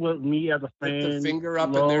 That's what me as a fan. Put the finger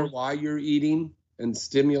up in there while you're eating and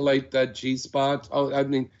stimulate that G spot. Oh, I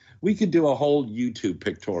mean, we could do a whole YouTube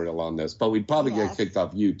pictorial on this, but we'd probably get kicked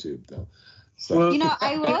off YouTube though. So.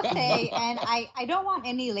 I will say, and I don't want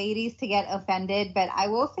any ladies to get offended, but I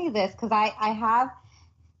will say this because I have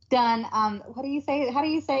done what do you say? How do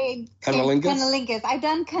you say cunnilingus? Cunnilingus. I've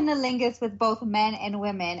done cunnilingus with both men and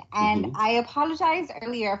women, and I apologize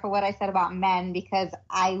earlier for what I said about men because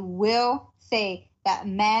I will say that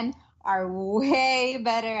men are way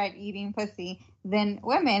better at eating pussy than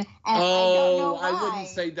women. And I don't know why. I wouldn't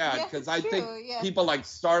say that because I think people like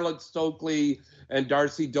Charlotte Stokely and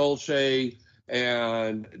Darcy Dolce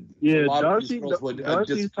and a lot of these girls would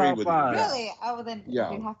disagree with you. Really? Oh, well, then you'd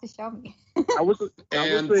have to show me. I would say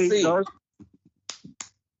Darcy.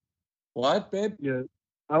 What, babe? Yeah,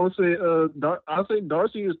 I would say I'll say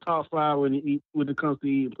Darcy is top 5 when it comes to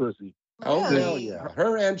eating pussy. Oh hell yeah,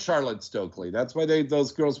 her and Charlotte Stokely. That's why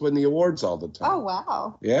those girls win the awards all the time. Oh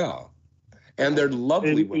wow. Yeah, and they're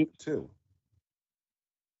lovely women too.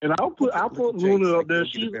 And I'll put Luna up there.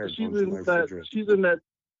 She's in that.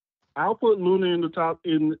 I'll put Luna in the top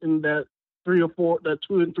in that 3 or 4, that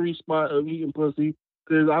 2 and 3 spot of eating pussy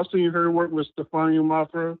because I've seen her work with Stefania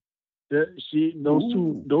Mafra.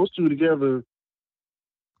 Those two together.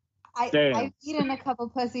 I've eaten a couple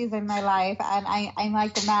pussies in my life, and I'm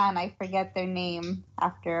like the man. I forget their name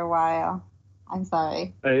after a while. I'm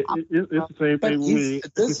sorry. It's the same thing with me.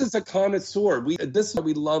 This is a connoisseur. This is why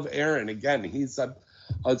we love Aaron. Again, he's a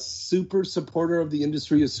super supporter of the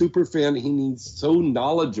industry, a super fan. He's so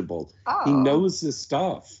knowledgeable. He knows this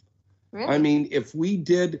stuff. Really? I mean, if we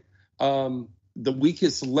did the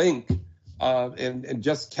weakest link and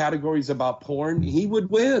just categories about porn, he would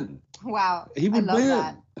win. Wow. He would win.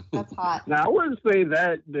 That. That's hot. Now I wouldn't say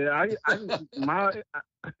that.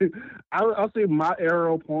 I'll say my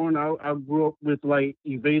era of porn. I grew up with like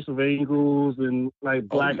Evasive Angels and like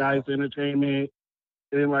Black Ice Entertainment,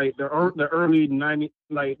 and like the early '90s,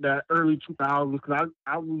 like that early 2000s. Because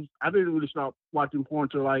I didn't really start watching porn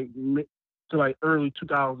till like early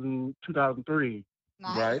 2003.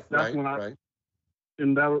 Nice. That's when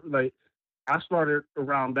and that was like I started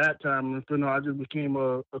around that time, and I just became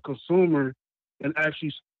a consumer and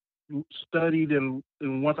actually studied and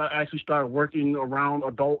once I actually started working around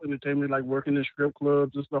adult entertainment, like working in strip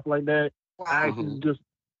clubs and stuff like that, I actually just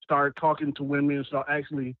started talking to women and started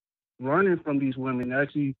actually learning from these women,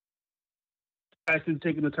 actually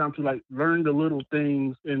taking the time to like learn the little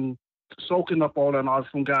things and soaking up all that knowledge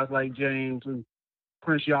from guys like James and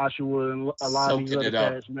Prince Joshua and a lot of these other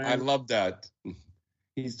guys, man. I love that.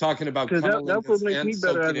 He's talking about cunnilingus and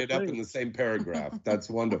soaking it up in the same paragraph. That's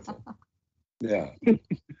wonderful. Yeah.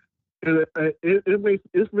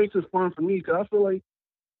 It makes it fun for me because I feel like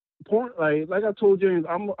porn, like I told James,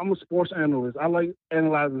 I'm a sports analyst. I like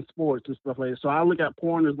analyzing sports and stuff like that. So I look at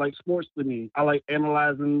porn as like sports to me. I like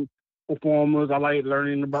analyzing performers. I like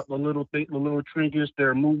learning about the little trinkets,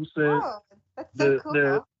 their moveset. Oh, that's so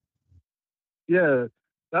cool. Yeah,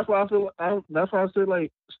 that's why I feel. That's why I said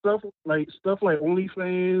like stuff like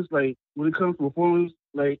OnlyFans. Like when it comes to performance,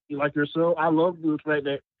 like yourself, I love the fact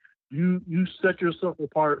that you set yourself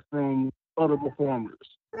apart from other performers.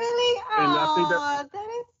 Really? Oh, that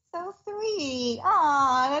is so sweet.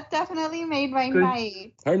 Oh, that definitely made my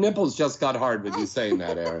night. Her nipples just got hard with you saying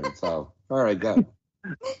that, Aaron. So, all right, go.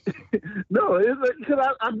 No, it's like, because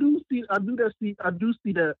I do see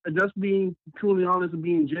that. Just being truly honest and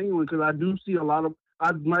being genuine, because I do see a lot of.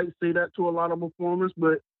 I might say that to a lot of performers,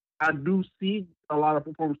 but I do see a lot of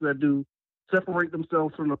performers that do separate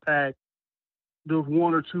themselves from the pack. Those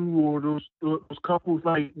one or two, or those couples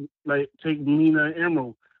like take Nina and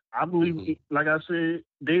Emerald. I believe, like I said,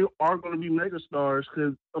 they are going to be megastars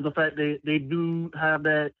because of the fact they do have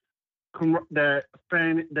that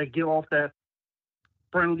fan that give off that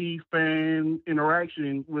friendly fan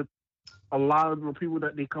interaction with a lot of the people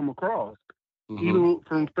that they come across, either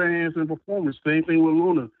from fans and performers. Same thing with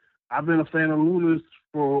Luna. I've been a fan of Luna's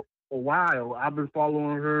for a while. I've been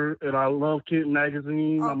following her, and I love Kitten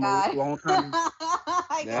Magazine. I'm a long time.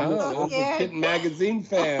 I'm a Kitten Magazine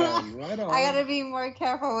fan. Right on. I gotta be more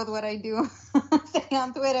careful with what I do say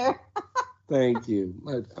on Twitter. Thank you.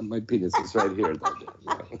 My penis is right here.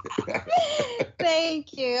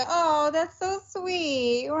 Thank you. Oh, that's so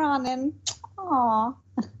sweet, Ronan. Aw.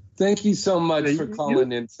 Thank you so much for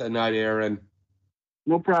calling in tonight, Aaron.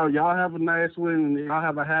 No problem. Y'all have a nice one, and y'all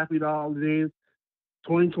have a happy holidays.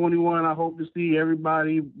 2021, I hope to see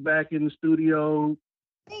everybody back in the studio,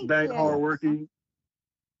 back hard working.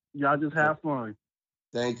 Y'all just have fun.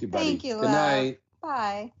 Thank you, buddy. Thank you, Good night.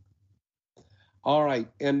 Bye. All right.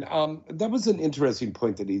 And that was an interesting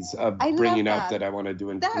point that he's bringing up that I want to do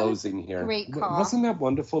in closing here. Great call. Wasn't that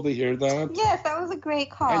wonderful to hear that? Yes, that was a great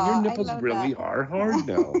call. And your nipples really are hard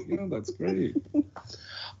now. That's great.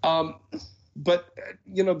 But,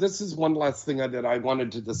 this is one last thing that I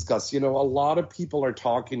wanted to discuss. A lot of people are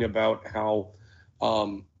talking about how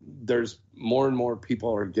there's more and more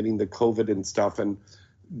people are getting the COVID and stuff. And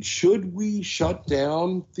should we shut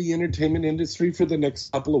down the entertainment industry for the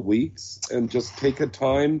next couple of weeks and just take a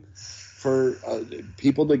time for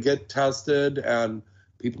people to get tested and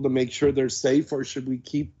people to make sure they're safe, or should we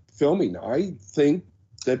keep filming? I think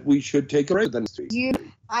that we should take a break.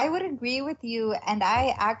 I would agree with you, and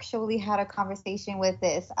I actually had a conversation with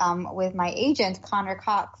this with my agent, Connor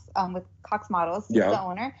Cox, with Cox Models, he's the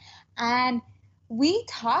owner, and we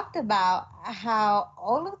talked about how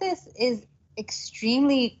all of this is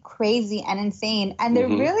extremely crazy and insane, and there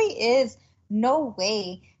really is no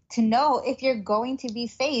way to know if you're going to be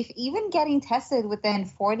safe. Even getting tested within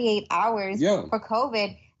 48 hours for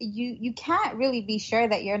COVID, you can't really be sure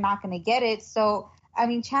that you're not going to get it. So, I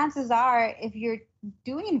mean, chances are, if you're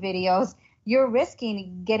doing videos, you're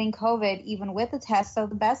risking getting COVID even with the test. So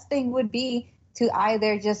the best thing would be to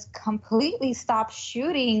either just completely stop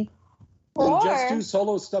shooting, or just do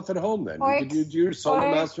solo stuff at home then. You could do your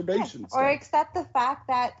solo masturbation stuff. Or accept the fact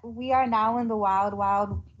that we are now in the wild,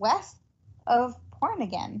 wild west of porn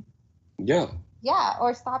again. Yeah. Yeah,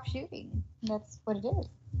 or stop shooting. That's what it is.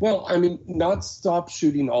 Well, I mean, not stop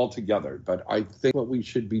shooting altogether, but I think what we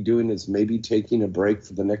should be doing is maybe taking a break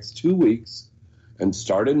for the next 2 weeks and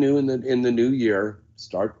start anew in the new year.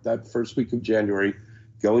 Start that first week of January.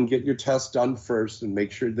 Go and get your test done first and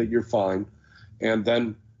make sure that you're fine, and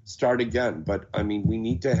then start again. But I mean, we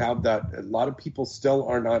need to have that. A lot of people still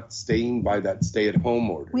are not staying by that stay-at-home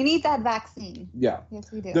order. We need that vaccine. Yeah.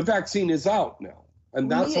 Yes, we do. The vaccine is out now, and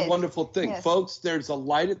that's a wonderful thing. Yes. Folks, there's a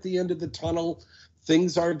light at the end of the tunnel.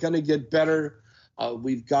 Things are going to get better.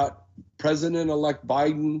 We've got President-elect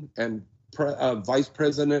Biden and Vice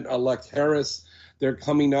President-elect Harris. They're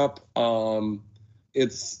coming up.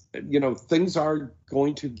 Things are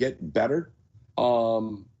going to get better.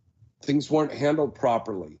 Things weren't handled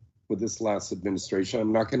properly with this last administration.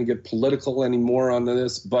 I'm not going to get political anymore on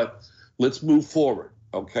this, but let's move forward,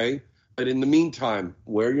 okay? But in the meantime,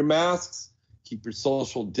 wear your masks, keep your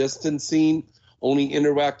social distancing, only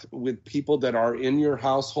interact with people that are in your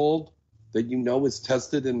household that you know is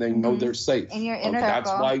tested and they know they're safe. In your inner That's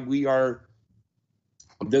circle. why we are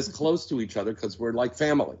this close to each other, because we're like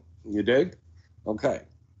family. You dig? Okay.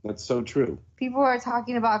 That's so true. People are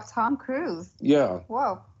talking about Tom Cruise. Yeah.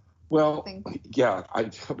 Whoa. Well, yeah, I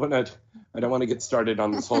don't want to get started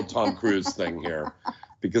on this whole Tom Cruise thing here,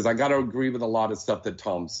 because I got to agree with a lot of stuff that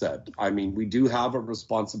Tom said. I mean, we do have a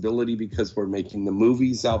responsibility because we're making the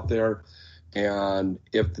movies out there. And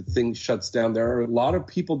if the thing shuts down, there are a lot of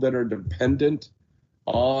people that are dependent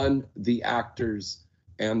on the actors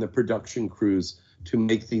and the production crews to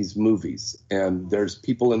make these movies. And there's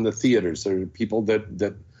people in the theaters, there are people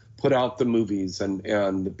that put out the movies, and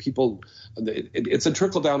the people, it's a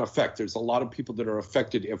trickle-down effect. There's a lot of people that are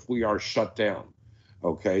affected if we are shut down,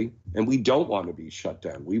 okay? And we don't want to be shut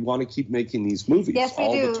down. We want to keep making these movies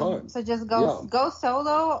all the time. So just go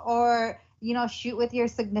solo, or, shoot with your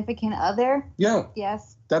significant other. Yeah.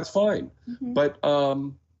 Yes. That's fine. But,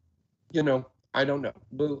 I don't know.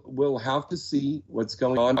 We'll have to see what's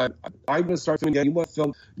going on. I want to start filming again. You want to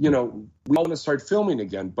film, we all want to start filming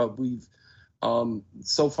again, but we've,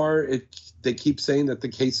 so far, they keep saying that the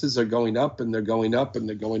cases are going up and they're going up and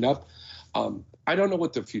they're going up. I don't know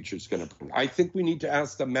what the future is going to bring. I think we need to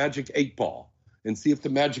ask the Magic 8 Ball and see if the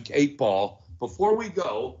Magic 8 Ball, before we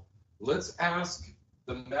go, let's ask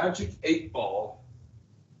the Magic 8 Ball,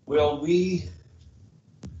 will we...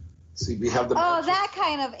 See, we have the that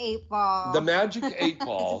kind of 8 ball. The Magic 8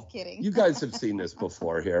 Ball. Just kidding. You guys have seen this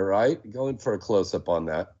before here, right? Going for a close-up on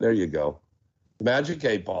that. There you go. The Magic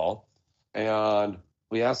 8 Ball. And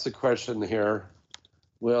we asked the question here,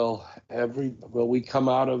 will we come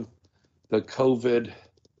out of the COVID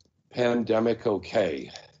pandemic okay?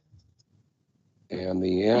 And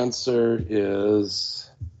the answer is,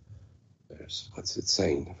 what's it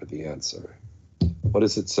saying for the answer? What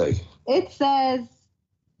does it say? It says,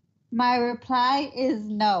 my reply is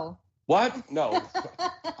no. What? No.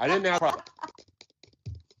 I didn't have a problem.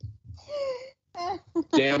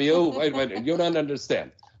 Damn you. Wait a minute. You don't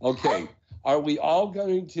understand. Okay. Are we all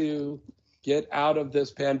going to get out of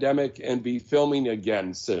this pandemic and be filming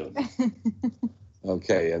again soon?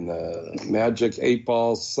 Okay. And the Magic 8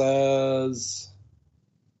 Ball says...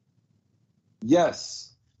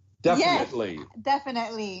 Yes, definitely. Yes,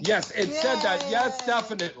 definitely. Yes, it Yay. said that. Yes,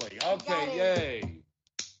 definitely. Okay, yay.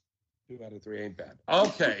 2 out of 3 ain't bad.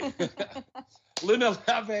 Okay. Luna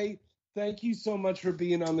Leve, thank you so much for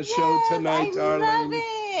being on the show tonight, darling. I love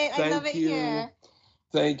it. Thank I love it you. here.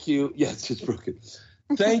 Thank you. Yes, it's broken.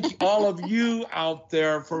 Thank all of you out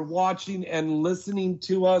there for watching and listening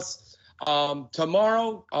to us.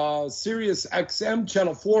 Tomorrow, Sirius XM,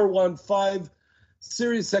 channel 415,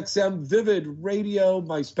 Sirius XM Vivid Radio,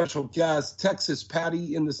 my special guest, Texas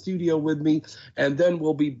Patty, in the studio with me. And then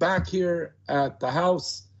we'll be back here at the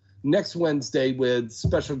house next Wednesday with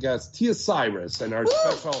special guest Tia Cyrus and our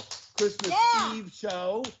special Christmas Eve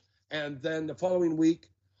show. And then the following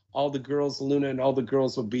week, all the girls, Luna and all the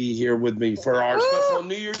girls will be here with me for our special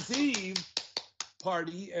New Year's Eve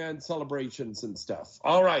party and celebrations and stuff.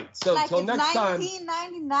 All right. So till next time.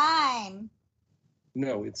 1999.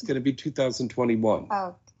 No, it's going to be 2021.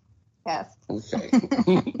 Oh, yes. Okay.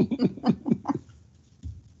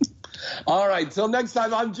 All right. Till next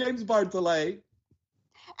time, I'm James Bartholet.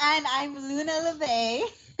 And I'm Luna LeVay.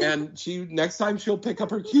 And next time she'll pick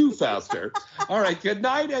up her cue faster. All right. Good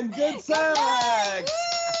night and good sex. Woo!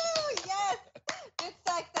 Yes. Good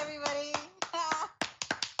sex, everybody.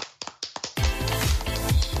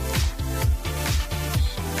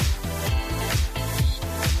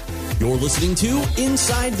 You're listening to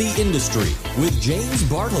Inside the Industry with James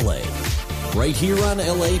Bartholet, right here on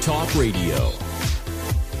LA Talk Radio.